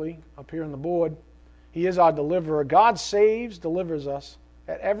practically, up here on the board, He is our deliverer. God saves, delivers us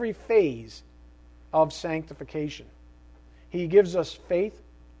at every phase of sanctification. He gives us faith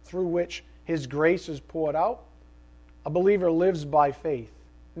through which His grace is poured out. A believer lives by faith.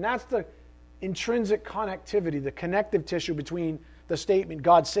 And that's the intrinsic connectivity, the connective tissue between the statement,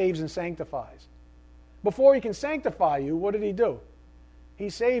 God saves and sanctifies. Before He can sanctify you, what did He do? He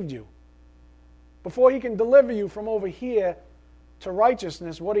saved you. Before He can deliver you from over here to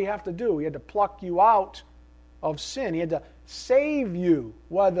righteousness, what did He have to do? He had to pluck you out of sin. He had to save you,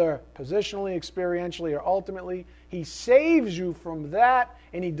 whether positionally, experientially, or ultimately. He saves you from that,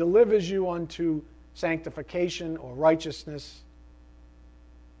 and He delivers you unto sanctification or righteousness.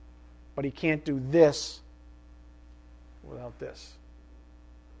 But He can't do this without this.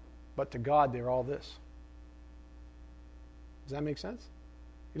 But to God, they're all this. Does that make sense?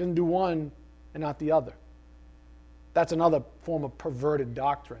 He doesn't do one and not the other. That's another form of perverted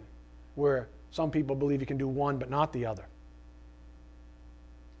doctrine, where some people believe you can do one but not the other.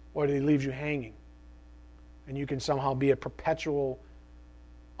 Or He leaves you hanging, and you can somehow be a perpetual,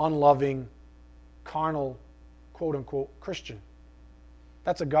 unloving, carnal, quote-unquote, Christian.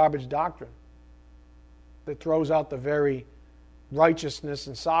 That's a garbage doctrine that throws out the very righteousness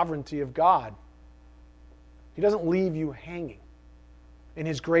and sovereignty of God. He doesn't leave you hanging, and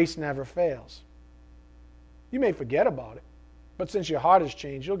His grace never fails. You may forget about it, but since your heart has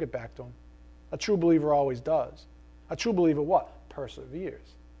changed, you'll get back to Him. A true believer always does. A true believer what?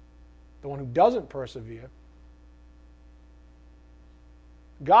 Perseveres. The one who doesn't persevere.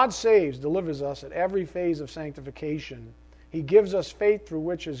 God saves, delivers us at every phase of sanctification. He gives us faith through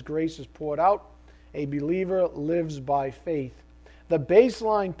which His grace is poured out. A believer lives by faith. The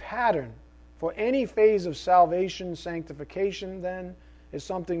baseline pattern for any phase of salvation, sanctification, then, is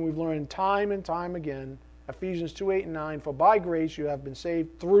something we've learned time and time again. Ephesians 2:8-9, for by grace you have been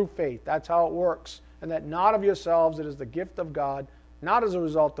saved through faith. That's how it works. And that not of yourselves, it is the gift of God, not as a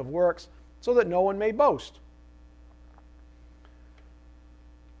result of works, so that no one may boast.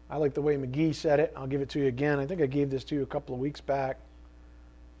 I like the way McGee said it. I'll give it to you again. I think I gave this to you a couple of weeks back.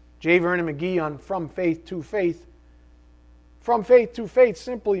 J. Vernon McGee on From Faith to Faith. From faith to faith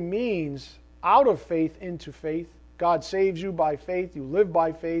simply means out of faith into faith. God saves you by faith. You live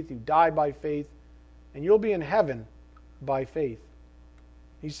by faith. You die by faith. And you'll be in heaven by faith.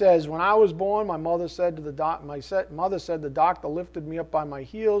 He says, when I was born, my mother said the doctor lifted me up by my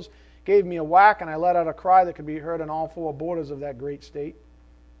heels, gave me a whack, and I let out a cry that could be heard on all four borders of that great state.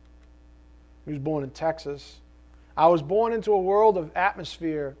 He was born in Texas. I was born into a world of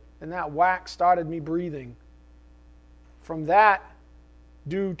atmosphere, and that whack started me breathing. From that,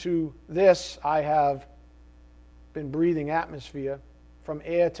 due to this, I have been breathing atmosphere, from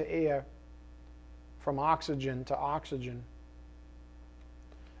air to air, from oxygen to oxygen.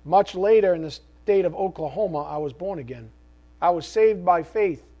 Much later, in the state of Oklahoma, I was born again. I was saved by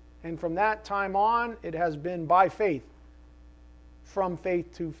faith, and from that time on, it has been by faith, from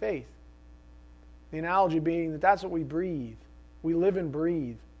faith to faith. The analogy being that that's what we breathe. We live and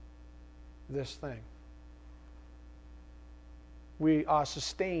breathe this thing. We are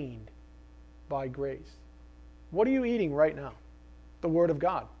sustained by grace. What are you eating right now? The Word of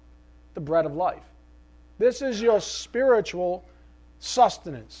God, the bread of life. This is your spiritual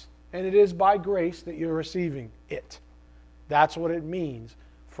sustenance. And it is by grace that you're receiving it. That's what it means,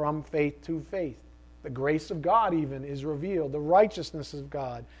 from faith to faith. The grace of God even is revealed. The righteousness of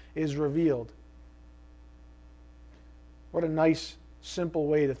God is revealed. What a nice, simple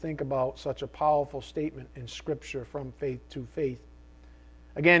way to think about such a powerful statement in Scripture, from faith to faith.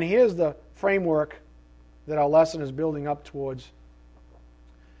 Again, here's the framework that our lesson is building up towards.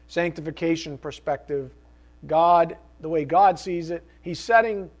 Sanctification perspective. God, the way God sees it, He's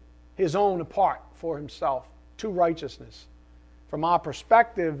setting His own apart for Himself to righteousness. From our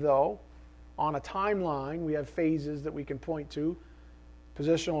perspective, though, on a timeline, we have phases that we can point to: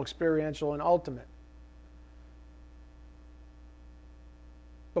 positional, experiential, and ultimate.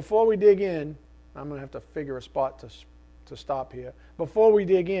 Before we dig in, I'm going to have to figure a spot to stop here. Before we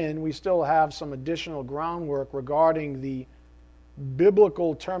dig in, we still have some additional groundwork regarding the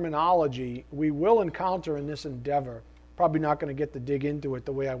biblical terminology we will encounter in this endeavor. Probably not going to get to dig into it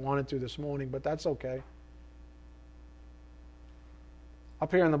the way I wanted to this morning, but that's okay.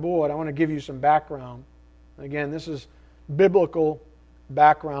 Up here on the board, I want to give you some background. Again, this is biblical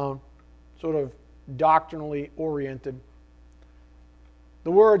background, sort of doctrinally oriented.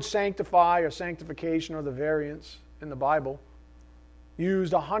 The word sanctify or sanctification, or the variants in the Bible,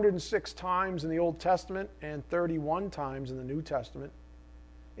 used 106 times in the Old Testament and 31 times in the New Testament.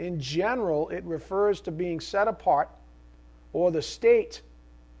 In general, it refers to being set apart or the state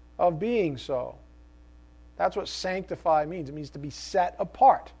of being so. That's what sanctify means. It means to be set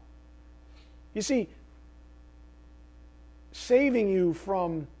apart. You see, saving you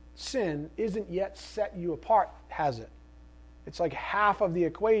from sin isn't yet set you apart, has it? It's like half of the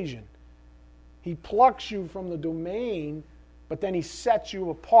equation. He plucks you from the domain, but then He sets you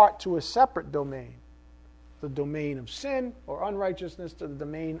apart to a separate domain. The domain of sin or unrighteousness to the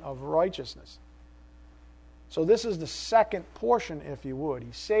domain of righteousness. So this is the second portion, if you would.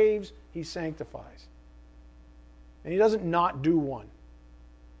 He saves, He sanctifies. And He doesn't not do one.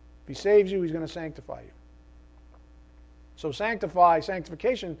 If He saves you, He's going to sanctify you. So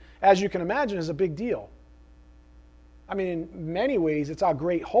sanctification, as you can imagine, is a big deal. I mean, in many ways, it's our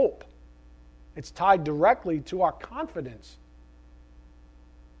great hope. It's tied directly to our confidence.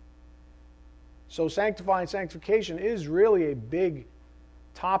 So sanctification is really a big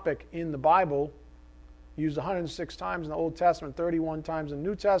topic in the Bible, used 106 times in the Old Testament, 31 times in the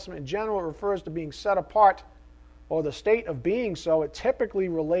New Testament. In general, it refers to being set apart or the state of being so. It typically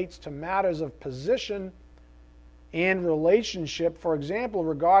relates to matters of position and relationship, for example,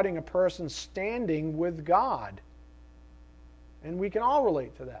 regarding a person's standing with God. And we can all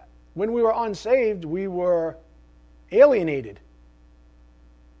relate to that. When we were unsaved, we were alienated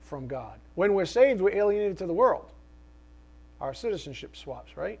from God. When we're saved, we're alienated to the world. Our citizenship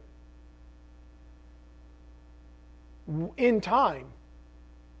swaps, right? In time,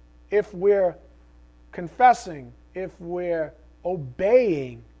 if we're confessing, if we're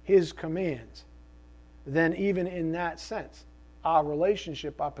obeying His commands, then even in that sense, our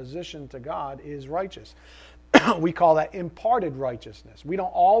relationship, our position to God is righteous. We call that imparted righteousness. We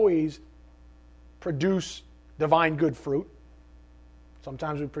don't always produce divine good fruit.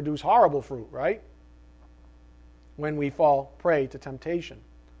 Sometimes we produce horrible fruit, right? When we fall prey to temptation.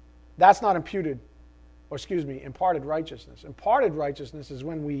 That's not imparted righteousness. Imparted righteousness is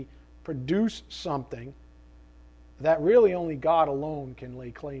when we produce something that really only God alone can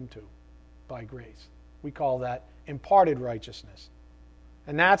lay claim to by grace. We call that imparted righteousness.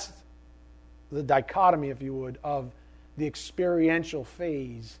 And that's the dichotomy, if you would, of the experiential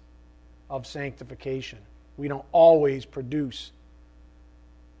phase of sanctification. We don't always produce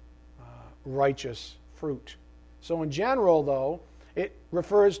righteous fruit. So in general, though, it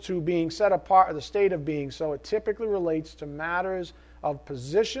refers to being set apart, or the state of being so. It typically relates to matters of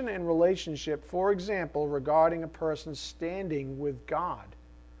position and relationship, for example, regarding a person's standing with God.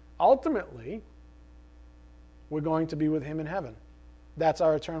 Ultimately, we're going to be with Him in heaven. That's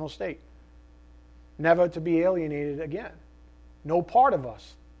our eternal state. Never to be alienated again. No part of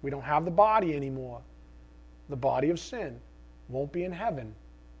us. We don't have the body anymore. The body of sin won't be in heaven.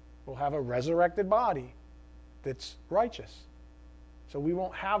 We'll have a resurrected body that's righteous. So we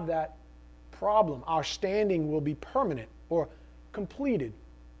won't have that problem. Our standing will be permanent or completed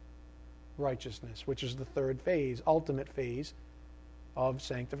righteousness, which is the third phase, ultimate phase of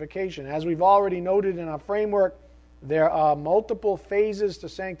sanctification. As we've already noted in our framework, there are multiple phases to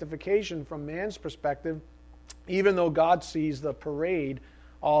sanctification from man's perspective, even though God sees the parade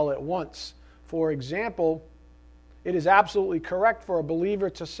all at once. For example, it is absolutely correct for a believer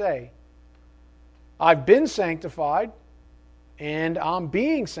to say, I've been sanctified and I'm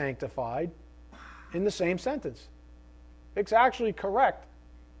being sanctified in the same sentence. It's actually correct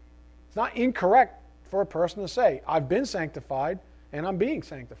It's not incorrect for a person to say, I've been sanctified and I'm being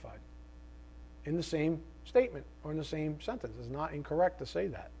sanctified in the same statement or in the same sentence. It's not incorrect to say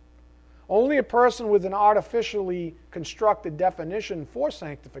that. Only a person with an artificially constructed definition for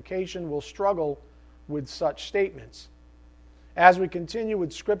sanctification will struggle with such statements. As we continue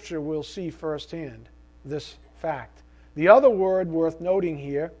with Scripture, we'll see firsthand this fact. The other word worth noting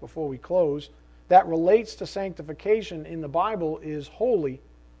here, before we close, that relates to sanctification in the Bible is holy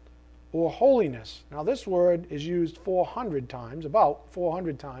or holiness. Now, this word is used 400 times, about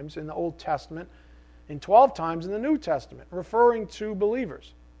 400 times in the Old Testament and 12 times in the New Testament, referring to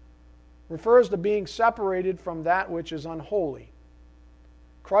believers. Refers to being separated from that which is unholy.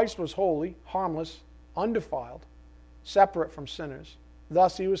 Christ was holy, harmless, undefiled, separate from sinners.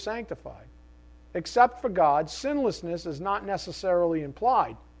 Thus he was sanctified. Except for God, sinlessness is not necessarily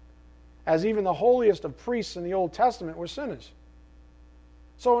implied, as even the holiest of priests in the Old Testament were sinners.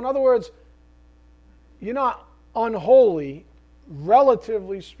 So in other words, you're not unholy,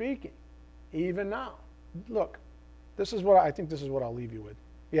 relatively speaking, even now. Look, this is what I think this is what I'll leave you with.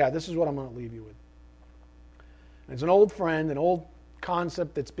 Yeah, this is what I'm going to leave you with. It's an old friend, an old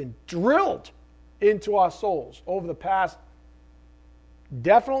concept that's been drilled into our souls over the past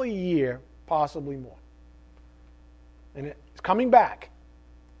definitely year, possibly more. And it's coming back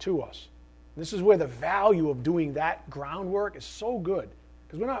to us. This is where the value of doing that groundwork is so good,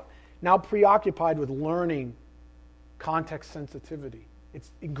 because we're not now preoccupied with learning context sensitivity.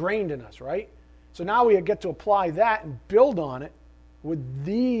 It's ingrained in us, right? So now we get to apply that and build on it with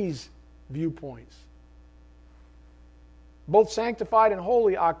these viewpoints. Both sanctified and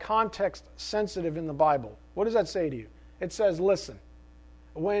holy are context sensitive in the Bible. What does that say to you? It says, listen,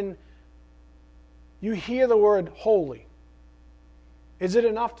 when you hear the word holy, is it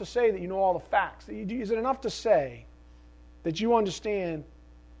enough to say that you know all the facts? Is it enough to say that you understand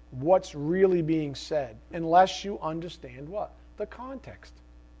what's really being said, unless you understand what? The context.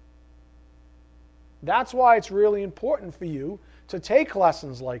 That's why it's really important for you to take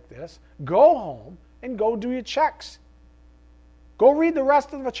lessons like this, go home, and go do your checks. Go read the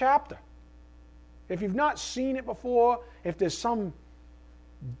rest of the chapter. If you've not seen it before, if there's some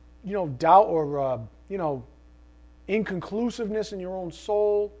doubt or inconclusiveness in your own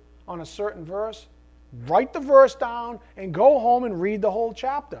soul on a certain verse, write the verse down and go home and read the whole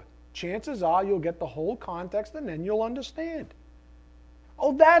chapter. Chances are you'll get the whole context and then you'll understand.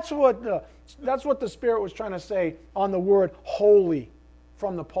 Oh, that's what the Spirit was trying to say on the word holy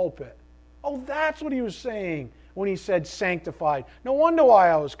from the pulpit. Oh, that's what he was saying when he said sanctified. No wonder why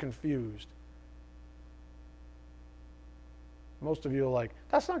I was confused. Most of you are like,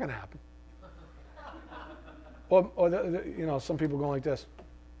 that's not going to happen. Or some people going like this.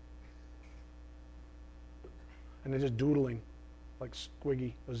 And they're just doodling, like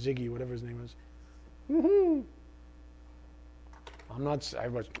Squiggy or Ziggy, whatever his name is. Woohoo! I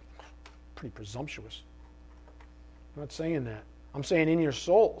was pretty presumptuous. I'm not saying that. I'm saying in your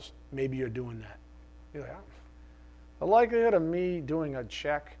souls, maybe you're doing that. You're like, the likelihood of me doing a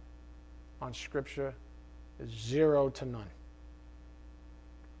check on Scripture is 0 to none.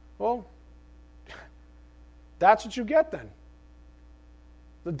 Well, that's what you get then.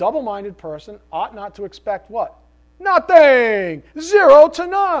 The double-minded person ought not to expect what? Nothing! 0 to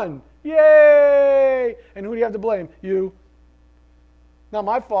none! Yay! And who do you have to blame? You. Not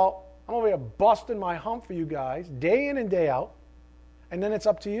my fault. I'm over here busting my hump for you guys, day in and day out, and then it's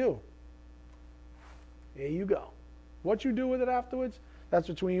up to you. There you go. What you do with it afterwards, that's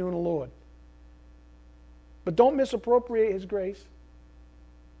between you and the Lord. But don't misappropriate His grace.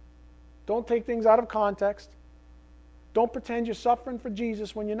 Don't take things out of context. Don't pretend you're suffering for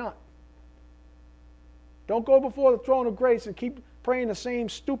Jesus when you're not. Don't go before the throne of grace and keep praying the same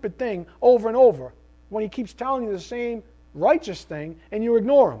stupid thing over and over when He keeps telling you the same righteous thing and you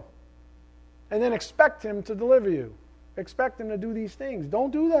ignore Him. And then expect Him to deliver you. Expect Him to do these things.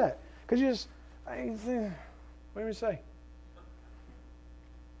 Don't do that. Because you just, what do we say?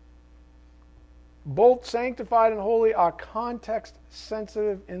 Both sanctified and holy are context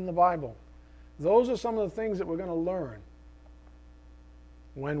sensitive in the Bible. Those are some of the things that we're going to learn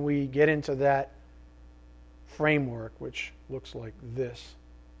when we get into that framework, which looks like this.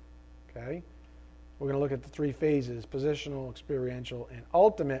 Okay? We're going to look at the 3 phases: positional, experiential, and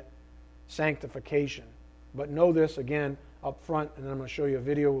ultimate sanctification. But know this again up front, and then I'm going to show you a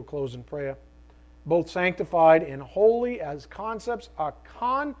video. We'll close in prayer. Both sanctified and holy as concepts are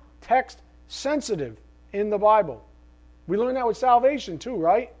context sensitive in the Bible. We learn that with salvation too,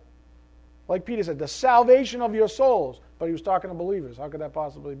 right? Like Peter said, the salvation of your souls. But he was talking to believers. How could that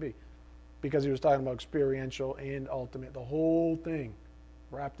possibly be? Because he was talking about experiential and ultimate, the whole thing.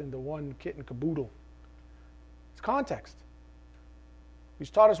 wrapped into one kit and caboodle. It's context. He's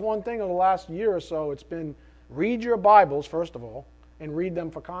taught us one thing over the last year or so. It's been read your Bibles, first of all, and read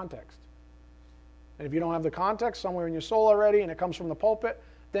them for context. And if you don't have the context somewhere in your soul already and it comes from the pulpit,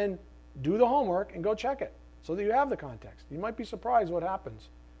 then do the homework and go check it so that you have the context. You might be surprised what happens.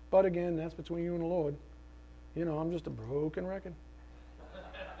 But again, that's between you and the Lord. You know, I'm just a broken record.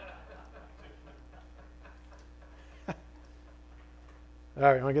 All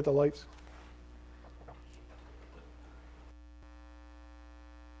right, you want to get the lights?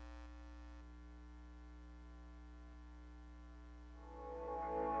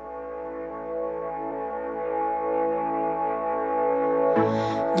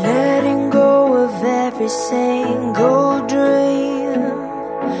 Letting go of every single dream,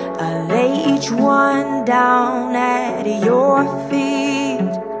 I lay each one down at your feet.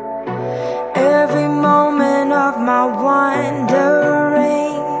 Every moment of my wandering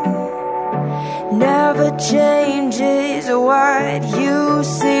never changes what you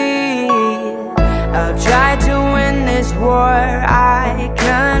see. I've tried to win this war, I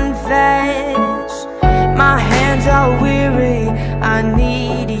confess. My hands are weary, I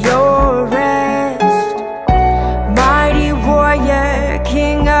need your rest. Mighty warrior,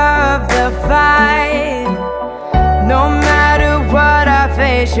 king of the fight. No matter what I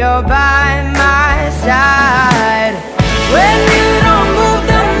face, you're by my side. When you don't move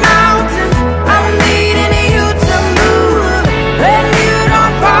the mountains, I'm needing you to move. When you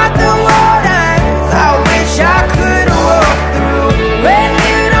don't part the waters, I wish I could walk through. When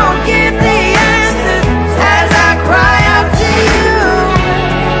you don't give the answers as I cry out to you,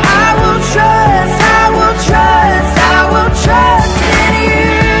 I will trust, I will trust, I will trust in you.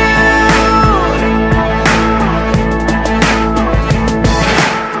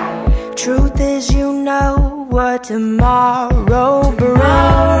 Truth is, you know what tomorrow brings.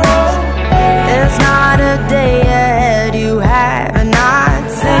 There's not a day ahead you have not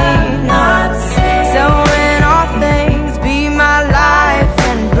seen. So in all things, be my life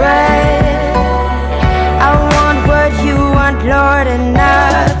and bread. I want what you want, Lord, and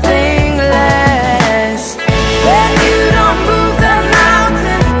nothing less. When you don't move the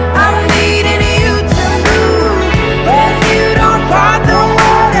mountains, I'm needing you to move. When you don't part the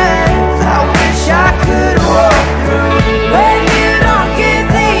waters, I wish I could walk through. When you don't give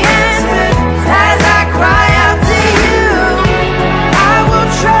the answers as I cry out to you, I will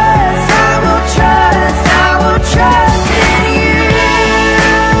trust, I will trust, I will trust in you.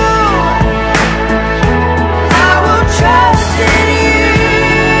 I will trust in you.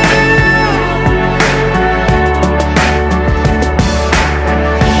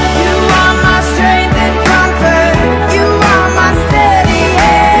 You are my strength and comfort. You are my steady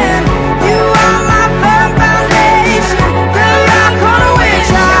hand. You are my firm foundation, the rock on which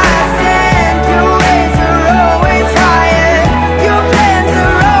I stand. Your ways are always higher. Your plans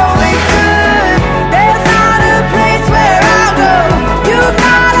are always good. There's not a place where I'll go you've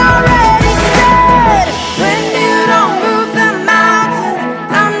not already said. When you don't move the mountains,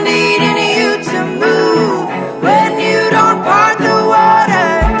 I'm needing you to move. When you don't part the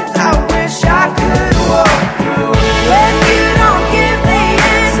waters, I wish I could walk through. When you don't give the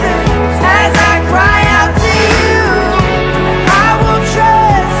answers as I cry out to you, I will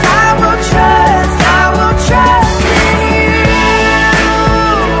trust, I will trust, I will trust in you.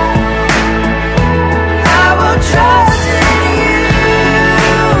 I will trust in you.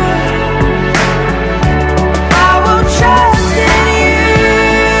 I will trust in you.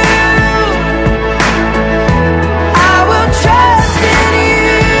 I will trust in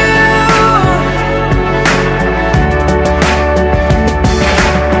you.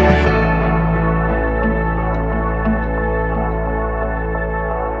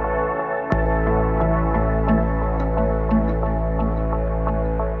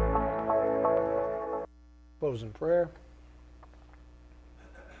 Close in prayer.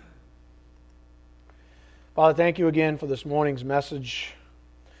 Father, thank you again for this morning's message,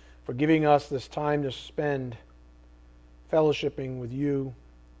 for giving us this time to spend fellowshipping with you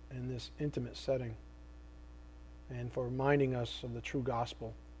in this intimate setting, and for reminding us of the true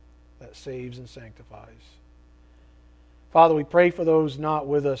gospel that saves and sanctifies. Father, we pray for those not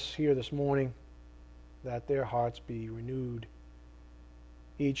with us here this morning, that their hearts be renewed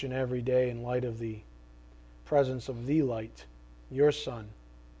each and every day in light of the presence of the light, your Son,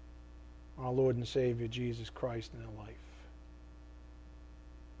 our Lord and Savior, Jesus Christ, in their life.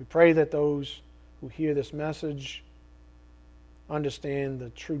 We pray that those who hear this message understand the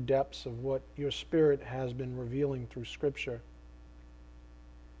true depths of what your Spirit has been revealing through Scripture,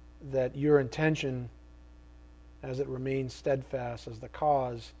 that your intention as it remains steadfast as the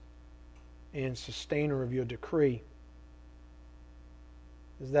cause and sustainer of your decree,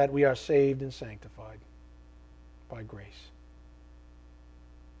 is that we are saved and sanctified by grace.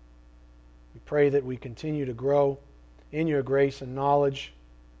 We pray that we continue to grow in your grace and knowledge,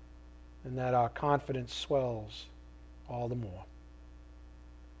 and that our confidence swells all the more.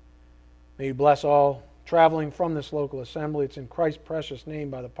 May you bless all traveling from this local assembly. It's in Christ's precious name,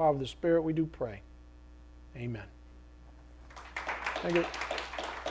 by the power of the Spirit, we do pray. Amen. Thank you.